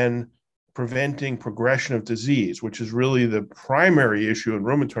than preventing progression of disease, which is really the primary issue in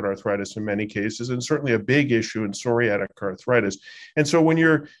rheumatoid arthritis in many cases, and certainly a big issue in psoriatic arthritis. And so when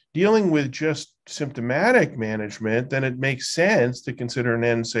you're dealing with just symptomatic management, then it makes sense to consider an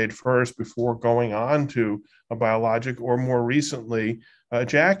NSAID first before going on to a biologic or more recently, a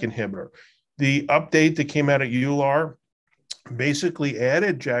JAK inhibitor. The update that came out at EULAR basically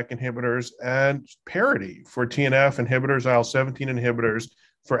added JAK inhibitors and parity for TNF inhibitors, IL-17 inhibitors,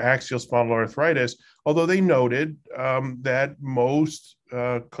 for axial spondyloarthritis, although they noted that most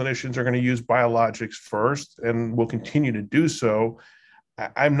clinicians are going to use biologics first and will continue to do so.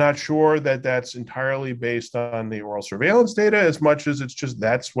 I'm not sure that that's entirely based on the oral surveillance data as much as it's just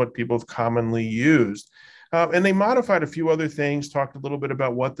that's what people have commonly used. And they modified a few other things, talked a little bit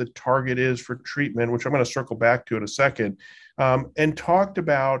about what the target is for treatment, which I'm going to circle back to in a second, and talked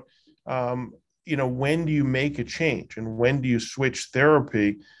about when do you make a change and when do you switch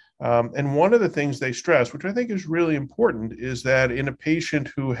therapy? And one of the things they stress, which I think is really important, is that in a patient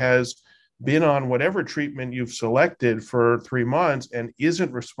who has been on whatever treatment you've selected for 3 months and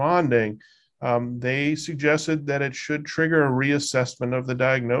isn't responding, they suggested that it should trigger a reassessment of the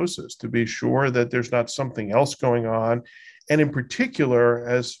diagnosis to be sure that there's not something else going on. And in particular,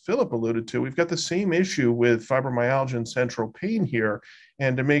 as Philip alluded to, we've got the same issue with fibromyalgia and central pain here.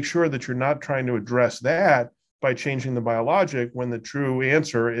 And to make sure that you're not trying to address that by changing the biologic when the true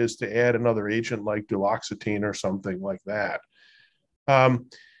answer is to add another agent like duloxetine or something like that.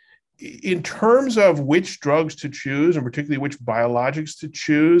 In terms of which drugs to choose, and particularly which biologics to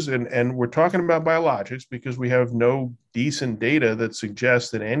choose, and we're talking about biologics because we have no decent data that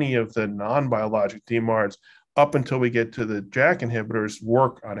suggests that any of the non-biologic DMARDs up until we get to the JAK inhibitors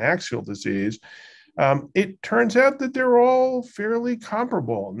work on axial disease. It turns out that they're all fairly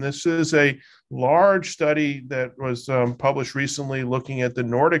comparable. And this is a large study that was published recently looking at the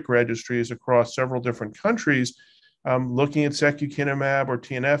Nordic registries across several different countries, looking at secukinumab or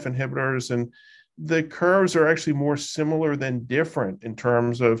TNF inhibitors. And the curves are actually more similar than different in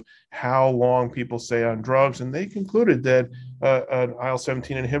terms of how long people stay on drugs. And they concluded that an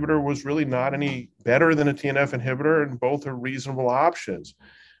IL-17 inhibitor was really not any better than a TNF inhibitor, and both are reasonable options.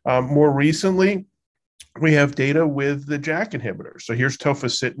 More recently, we have data with the JAK inhibitors. So here's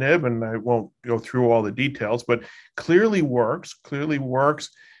tofacitinib, and I won't go through all the details, but clearly works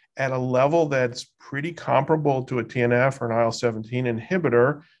at a level that's pretty comparable to a TNF or an IL-17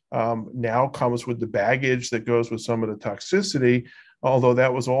 inhibitor. Now comes with the baggage that goes with some of the toxicity, although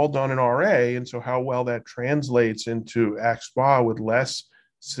that was all done in RA. And so how well that translates into AxSpA with less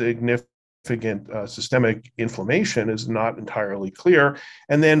significant systemic inflammation is not entirely clear.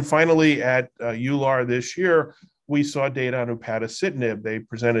 And then finally at EULAR this year, we saw data on upadacitinib. They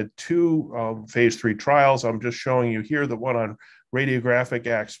presented 2 phase 3 trials. I'm just showing you here the one on radiographic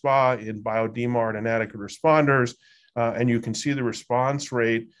AxSpA in bio-DMARD inadequate responders. And you can see the response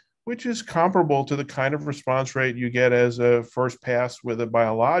rate, which is comparable to the kind of response rate you get as a first pass with a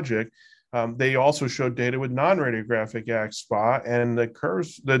biologic. They also showed data with non-radiographic AxSpA, and the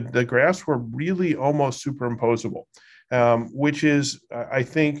curves, the graphs were really almost superimposable, which is, I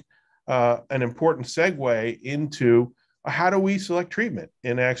think, an important segue into how do we select treatment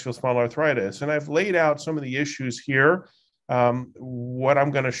in axial spondyloarthritis. And I've laid out some of the issues here. What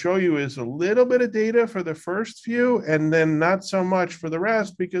I'm going to show you is a little bit of data for the first few, and then not so much for the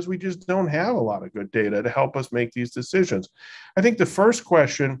rest, because we just don't have a lot of good data to help us make these decisions. I think the first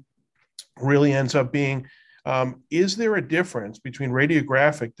question really ends up being, is there a difference between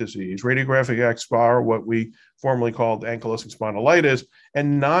radiographic disease, radiographic AxSpA, or what we formerly called ankylosing spondylitis,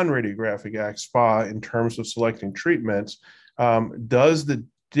 and non-radiographic AxSpA in terms of selecting treatments? Does the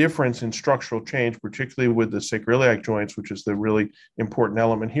difference in structural change, particularly with the sacroiliac joints, which is the really important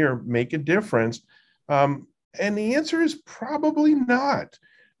element here, make a difference? And the answer is probably not.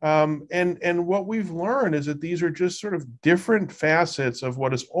 And what we've learned is that these are just sort of different facets of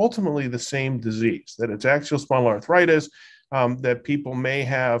what is ultimately the same disease, that it's axial spondyloarthritis, that people may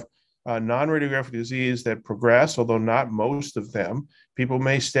have non-radiographic disease that progress, although not most of them. People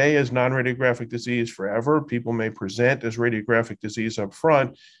may stay as non-radiographic disease forever. People may present as radiographic disease up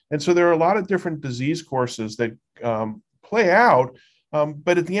front. And so there are a lot of different disease courses that play out.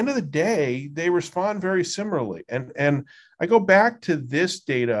 But at the end of the day, they respond very similarly. And I go back to this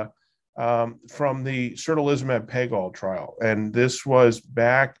data from the certolizumab pegol trial. And this was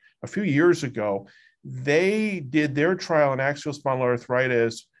back a few years ago. They did their trial in axial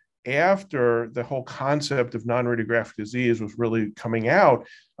spondyloarthritis after the whole concept of non-radiographic disease was really coming out,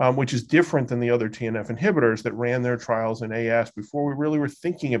 which is different than the other TNF inhibitors that ran their trials in AS before we really were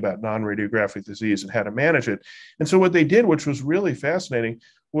thinking about non-radiographic disease and how to manage it. And so what they did, which was really fascinating,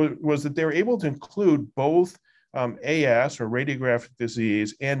 was that they were able to include both AS or radiographic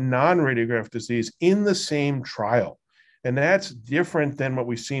disease and non-radiographic disease in the same trial. And that's different than what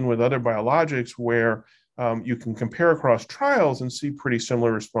we've seen with other biologics where you can compare across trials and see pretty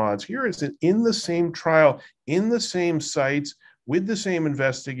similar response. Here is it in the same trial, in the same sites, with the same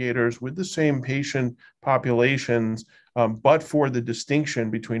investigators, with the same patient populations, but for the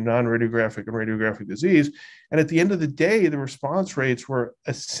distinction between non-radiographic and radiographic disease. And at the end of the day, the response rates were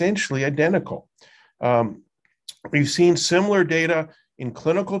essentially identical. We've seen similar data in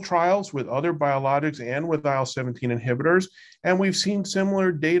clinical trials with other biologics and with IL-17 inhibitors, and we've seen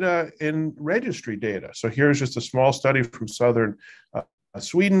similar data in registry data. So here's just a small study from southern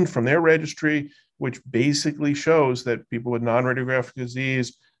Sweden from their registry, which basically shows that people with non-radiographic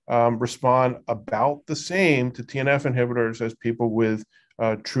disease respond about the same to TNF inhibitors as people with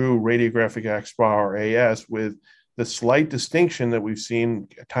true radiographic axSpA or AS, with the slight distinction that we've seen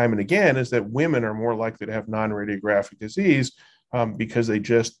time and again is that women are more likely to have non-radiographic disease because they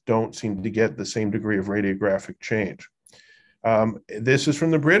just don't seem to get the same degree of radiographic change. This is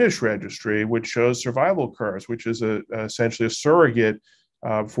from the British registry, which shows survival curves, which is essentially a surrogate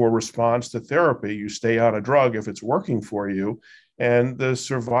for response to therapy. You stay on a drug if it's working for you. And the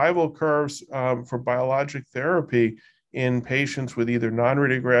survival curves for biologic therapy in patients with either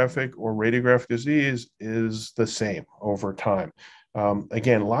non-radiographic or radiographic disease is the same over time.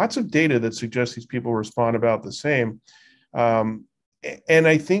 Again, lots of data that suggests these people respond about the same. And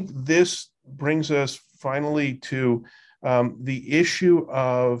I think this brings us finally to the issue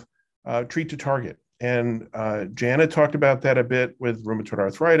of treat to target. And Janet talked about that a bit with rheumatoid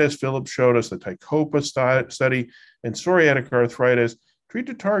arthritis. Philip showed us the TICOPA study in psoriatic arthritis. Treat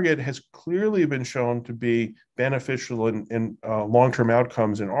to target has clearly been shown to be beneficial in long-term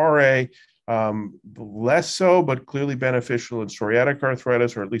outcomes in RA, less so, but clearly beneficial in psoriatic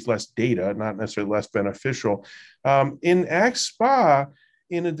arthritis, or at least less data, not necessarily less beneficial. In axSpA,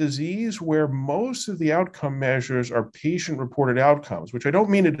 in a disease where most of the outcome measures are patient-reported outcomes, which I don't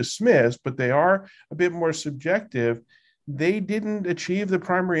mean to dismiss, but they are a bit more subjective, they didn't achieve the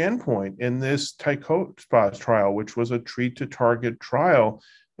primary endpoint in this TICOPA trial, which was a treat-to-target trial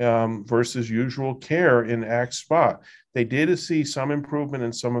versus usual care in axSpA. They did see some improvement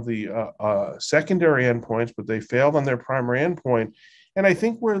in some of the secondary endpoints, but they failed on their primary endpoint. And I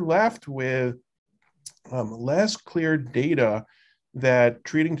think we're left with less clear data that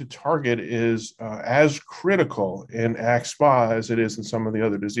treating to target is as critical in axSpA as it is in some of the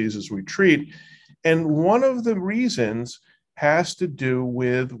other diseases we treat. And one of the reasons has to do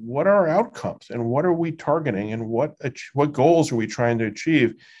with what are our outcomes and what are we targeting and what goals are we trying to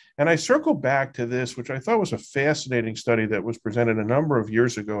achieve. And I circle back to this, which I thought was a fascinating study that was presented a number of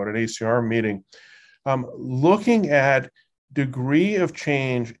years ago at an ACR meeting, looking at degree of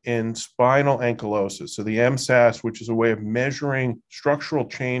change in spinal ankylosis. So the MSAS, which is a way of measuring structural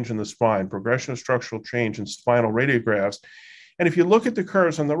change in the spine, progression of structural change in spinal radiographs. And if you look at the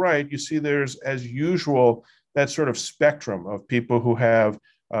curves on the right, you see there's, as usual, that sort of spectrum of people who have,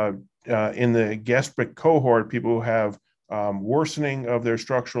 in the Gesprick cohort, people who have worsening of their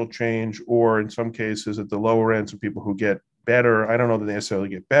structural change, or in some cases at the lower end, some people who get better. I don't know that they necessarily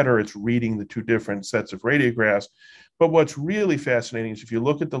get better. It's reading the two different sets of radiographs. But what's really fascinating is if you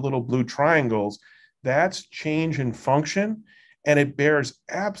look at the little blue triangles, that's change in function, and it bears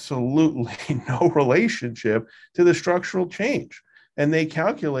absolutely no relationship to the structural change. And they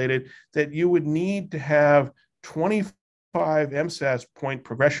calculated that you would need to have 25 MSAS point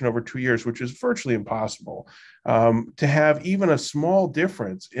progression over 2 years, which is virtually impossible, to have even a small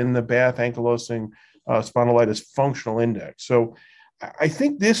difference in the Bath ankylosing spondylitis functional index. So I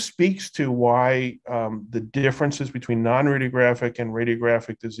think this speaks to why the differences between non-radiographic and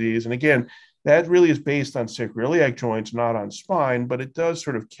radiographic disease, and again, that really is based on sacroiliac joints, not on spine, but it does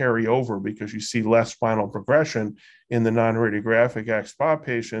sort of carry over because you see less spinal progression in the non-radiographic AxSpA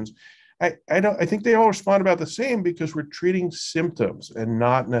patients. I think they all respond about the same because we're treating symptoms and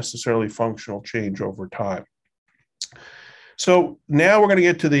not necessarily functional change over time. So now we're going to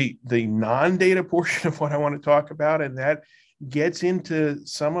get to the non-data portion of what I want to talk about, and that gets into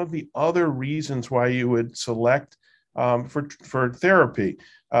some of the other reasons why you would select for therapy.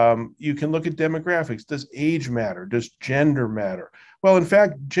 You can look at demographics. Does age matter? Does gender matter? Well, in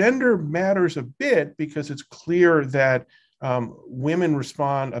fact, gender matters a bit because it's clear that women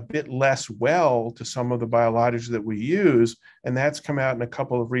respond a bit less well to some of the biologics that we use, and that's come out in a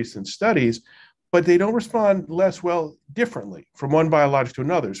couple of recent studies. But they don't respond less well differently from one biologic to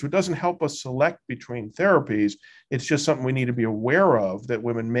another. So it doesn't help us select between therapies. It's just something we need to be aware of, that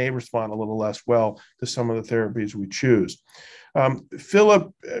women may respond a little less well to some of the therapies we choose.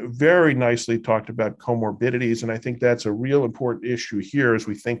 Philip very nicely talked about comorbidities, and I think that's a real important issue here as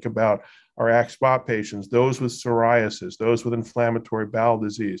we think about our AxSpA patients, those with psoriasis, those with inflammatory bowel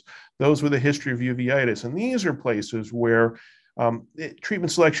disease, those with a history of uveitis. And these are places where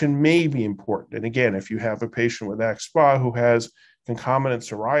treatment selection may be important. And again, if you have a patient with AxSpA who has concomitant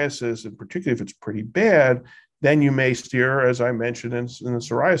psoriasis, and particularly if it's pretty bad, then you may steer, as I mentioned in the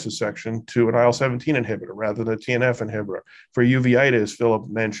psoriasis section, to an IL-17 inhibitor rather than a TNF inhibitor. For uveitis, Philip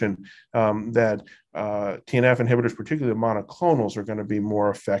mentioned that TNF inhibitors, particularly monoclonals, are going to be more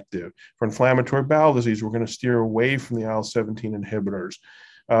effective. For inflammatory bowel disease, we're going to steer away from the IL-17 inhibitors.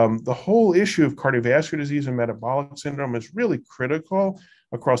 The whole issue of cardiovascular disease and metabolic syndrome is really critical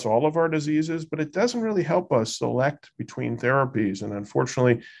across all of our diseases, but it doesn't really help us select between therapies, and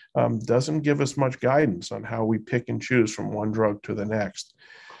unfortunately doesn't give us much guidance on how we pick and choose from one drug to the next.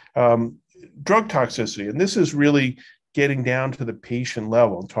 Drug toxicity, and this is really getting down to the patient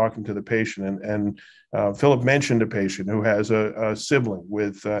level and talking to the patient. And Philip mentioned a patient who has a sibling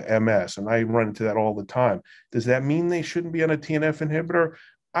with MS, and I run into that all the time. Does that mean they shouldn't be on a TNF inhibitor?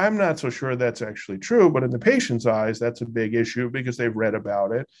 I'm not so sure that's actually true, but in the patient's eyes, that's a big issue because they've read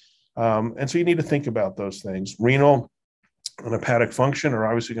about it. And so you need to think about those things. Renal and hepatic function are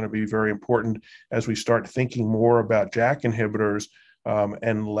obviously going to be very important as we start thinking more about JAK inhibitors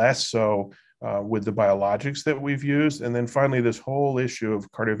and less so with the biologics that we've used. And then finally, this whole issue of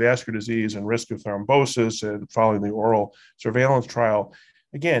cardiovascular disease and risk of thrombosis and following the oral surveillance trial.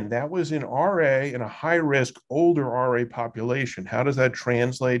 Again, that was in RA, in a high-risk, older RA population. How does that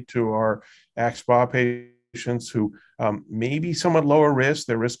translate to our AxSpA patients who may be somewhat lower risk?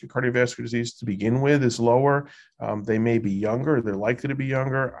 Their risk of cardiovascular disease to begin with is lower. They may be younger. They're likely to be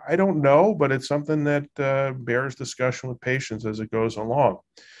younger. I don't know, but it's something that bears discussion with patients as it goes along.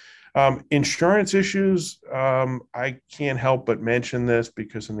 Insurance issues, I can't help but mention this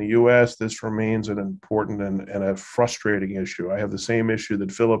because in the US, this remains an important and a frustrating issue. I have the same issue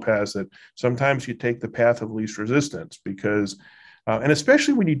that Philip has, that sometimes you take the path of least resistance because, and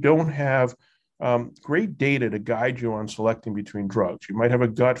especially when you don't have great data to guide you on selecting between drugs. You might have a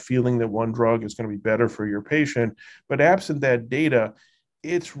gut feeling that one drug is going to be better for your patient, but absent that data,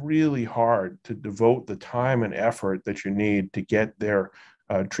 it's really hard to devote the time and effort that you need to get their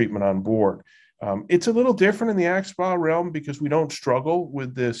treatment on board. It's a little different in the AxSpA realm because we don't struggle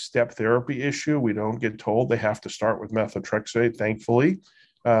with this step therapy issue. We don't get told they have to start with methotrexate, thankfully,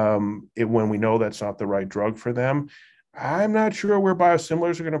 when we know that's not the right drug for them. I'm not sure where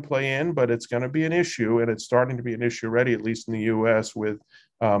biosimilars are going to play in, but it's going to be an issue, and it's starting to be an issue already, at least in the US with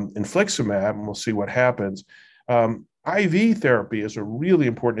infliximab, and we'll see what happens. IV therapy is a really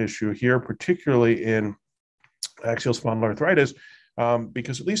important issue here, particularly in axial spondyloarthritis,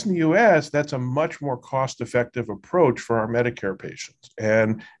 because at least in the US, that's a much more cost-effective approach for our Medicare patients.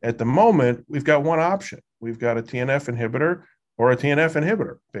 And at the moment, we've got one option. We've got a TNF inhibitor or a TNF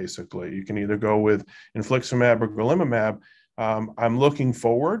inhibitor, basically. You can either go with infliximab or golimumab. I'm looking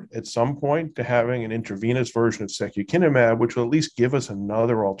forward at some point to having an intravenous version of secukinumab, which will at least give us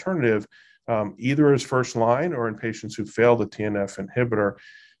another alternative, either as first line or in patients who failed a TNF inhibitor.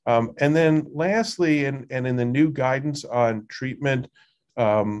 And then lastly, and in the new guidance on treatment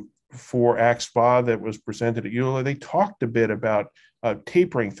for AxSpA that was presented at EULA, they talked a bit about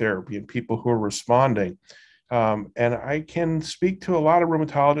tapering therapy in people who are responding. And I can speak to a lot of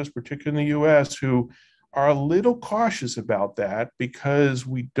rheumatologists, particularly in the US, who are a little cautious about that because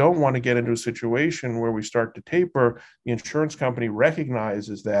we don't want to get into a situation where we start to taper. The insurance company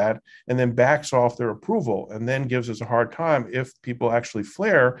recognizes that and then backs off their approval and then gives us a hard time if people actually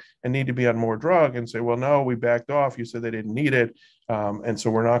flare and need to be on more drug and say, well, no, we backed off. You said they didn't need it. And so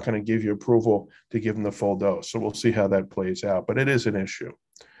we're not going to give you approval to give them the full dose. So we'll see how that plays out. But it is an issue.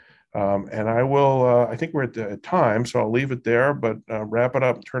 And I think we're at the time, so I'll leave it there, but wrap it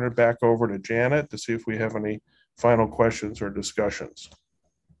up and turn it back over to Janet to see if we have any final questions or discussions.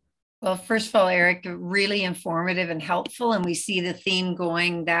 Well, first of all, Eric, really informative and helpful. And we see the theme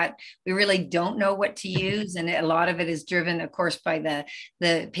going that we really don't know what to use. And a lot of it is driven, of course, by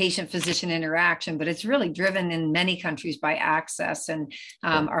the patient-physician interaction, but it's really driven in many countries by access. And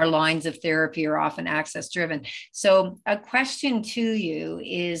our lines of therapy are often access-driven. So a question to you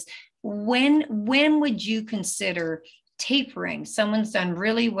is, when would you consider tapering? Someone's done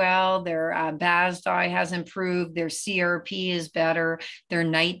really well, their BASDI has improved, their CRP is better, their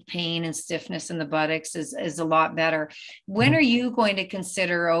night pain and stiffness in the buttocks is a lot better. When are you going to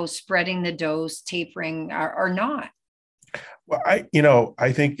consider, spreading the dose, tapering, or not? Well,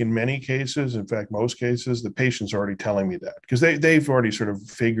 I think in many cases, in fact, most cases, the patient's already telling me that because they've already sort of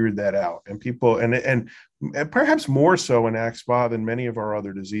figured that out. And people, and perhaps more so in AxSpA than many of our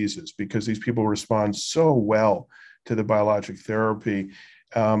other diseases, because these people respond so well to the biologic therapy,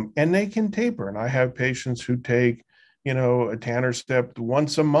 and they can taper. And I have patients who take, a etanercept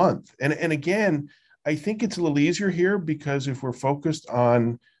once a month. And again, I think it's a little easier here because if we're focused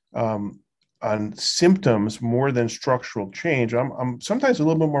on symptoms more than structural change, I'm sometimes a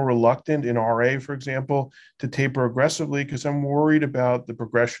little bit more reluctant in RA, for example, to taper aggressively because I'm worried about the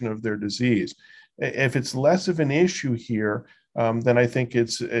progression of their disease. If it's less of an issue here, then I think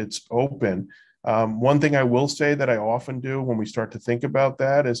it's open. One thing I will say that I often do when we start to think about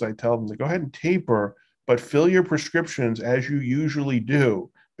that is I tell them to go ahead and taper, but fill your prescriptions as you usually do,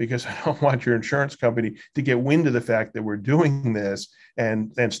 because I don't want your insurance company to get wind of the fact that we're doing this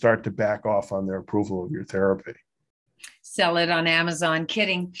and then start to back off on their approval of your therapy. Sell it on Amazon.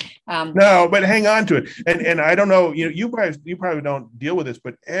 Kidding. No, but hang on to it. And I don't know, you probably don't deal with this,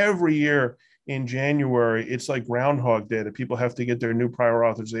 but every year in January, it's like Groundhog Day that people have to get their new prior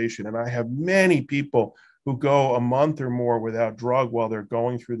authorization. And I have many people who go a month or more without drug while they're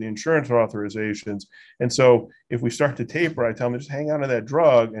going through the insurance authorizations. And so if we start to taper, I tell them just hang on to that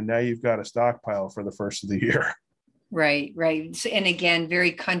drug, and now you've got a stockpile for the first of the year. Right. And again,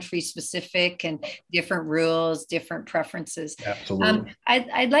 very country specific and different rules, different preferences. Absolutely.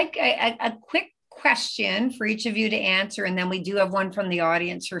 I'd like a quick question for each of you to answer, and then we do have one from the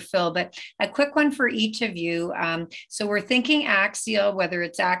audience for Phil, but a quick one for each of you. So we're thinking axial, whether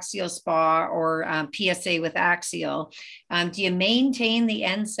it's axial SPA or PSA with axial. Do you maintain the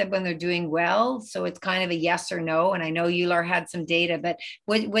NSAID when they're doing well? So it's kind of a yes or no. And I know Euler had some data, but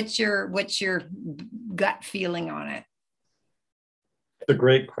what's your gut feeling on it? It's a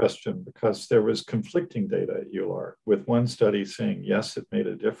great question because there was conflicting data at EULAR, with one study saying, yes, it made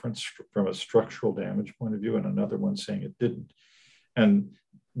a difference from a structural damage point of view, and another one saying it didn't. And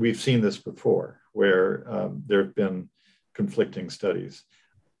we've seen this before where there have been conflicting studies.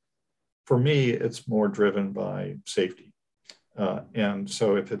 For me, it's more driven by safety. And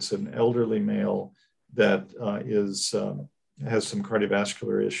so if it's an elderly male that has some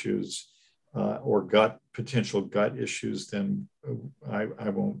cardiovascular issues, or potential gut issues, then I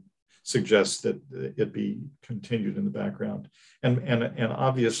won't suggest that it be continued in the background. And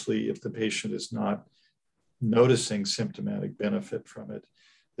obviously, if the patient is not noticing symptomatic benefit from it,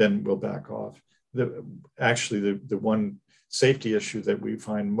 then we'll back off. Actually, the one safety issue that we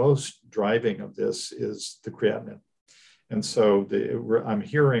find most driving of this is the creatinine. And so I'm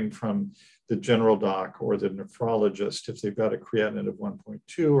hearing from the general doc or the nephrologist, if they've got a creatinine of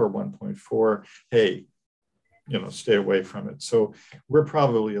 1.2 or 1.4, hey, stay away from it. So we're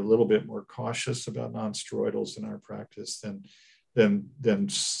probably a little bit more cautious about nonsteroidals in our practice than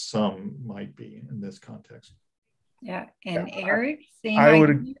some might be in this context. Yeah, and Eric, I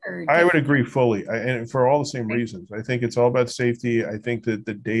would agree fully, and for all the same reasons. I think it's all about safety. I think that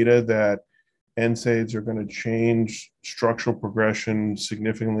the data that NSAIDs are going to change structural progression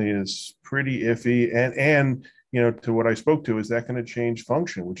significantly is pretty iffy. And to what I spoke to, is that going to change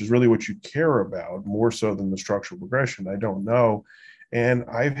function, which is really what you care about more so than the structural progression? I don't know. And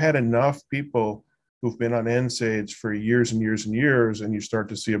I've had enough people who've been on NSAIDs for years and years and years, and you start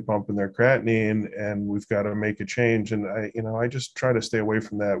to see a bump in their creatinine, and we've got to make a change. And I just try to stay away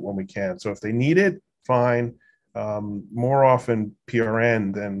from that when we can. So if they need it, fine. More often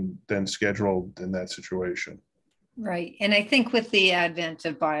PRN than scheduled in that situation. Right. And I think with the advent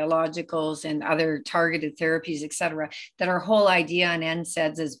of biologicals and other targeted therapies, et cetera, that our whole idea on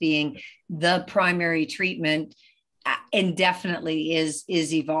NSAIDs as being the primary treatment indefinitely is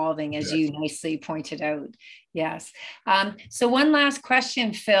evolving, as you nicely pointed out. Yes. So one last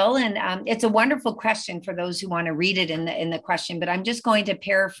question, Phil, and it's a wonderful question for those who want to read it in the question, but I'm just going to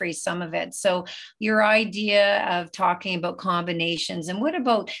paraphrase some of it. So your idea of talking about combinations, and what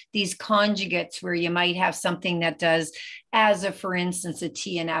about these conjugates where you might have something that does, as a, for instance, a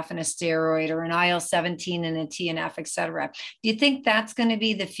TNF and a steroid, or an IL-17 and a TNF, et cetera. Do you think that's going to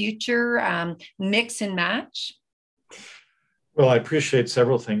be the future mix and match? Well, I appreciate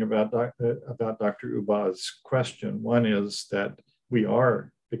several things about Dr. Ubah's question. One is that we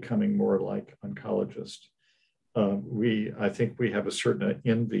are becoming more like oncologists. I think we have a certain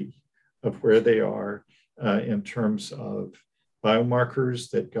envy of where they are in terms of biomarkers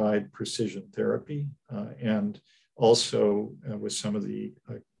that guide precision therapy, and also with some of the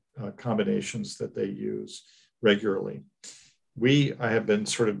combinations that they use regularly. I have been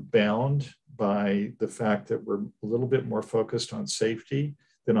sort of bound by the fact that we're a little bit more focused on safety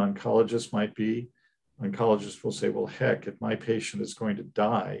than oncologists might be. Oncologists will say, well, heck, if my patient is going to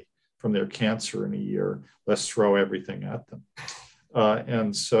die from their cancer in a year, let's throw everything at them.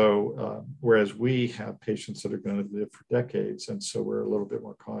 Whereas we have patients that are going to live for decades, and so we're a little bit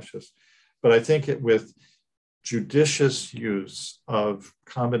more cautious. But I think with judicious use of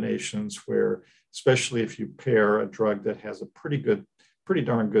combinations where, especially if you pair a drug that has a pretty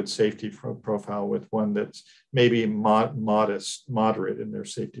darn good safety profile with one that's maybe moderate in their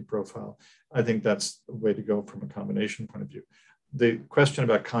safety profile, I think that's the way to go from a combination point of view. The question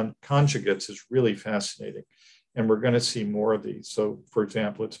about conjugates is really fascinating, and we're going to see more of these. So, for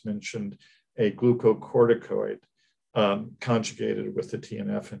example, it's mentioned a glucocorticoid conjugated with the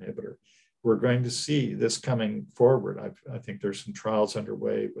TNF inhibitor. We're going to see this coming forward. I think there's some trials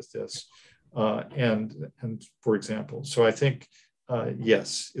underway with this. And for example, so I think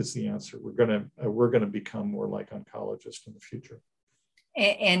yes is the answer. We're gonna become more like oncologists in the future.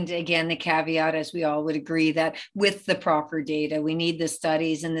 And again, the caveat, as we all would agree, that with the proper data, we need the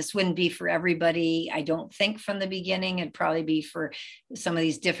studies, and this wouldn't be for everybody, I don't think, from the beginning. It'd probably be for some of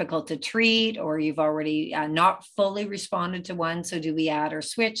these difficult to treat, or you've already not fully responded to one. So do we add or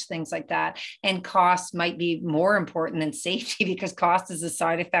switch, things like that? And cost might be more important than safety, because cost is a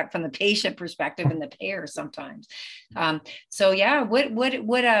side effect from the patient perspective and the payer sometimes. So yeah, what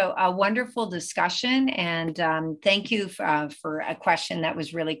a wonderful discussion. And thank you for a question that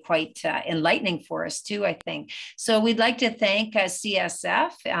was really quite enlightening for us too, I think. So we'd like to thank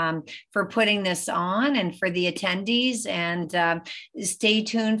CSF for putting this on, and for the attendees, and stay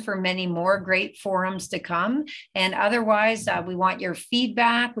tuned for many more great forums to come. And otherwise, we want your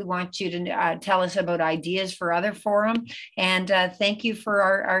feedback. We want you to tell us about ideas for other forum. And thank you for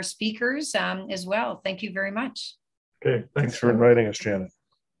our speakers as well. Thank you very much. Okay, thanks for inviting us, Janet.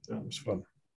 It was fun.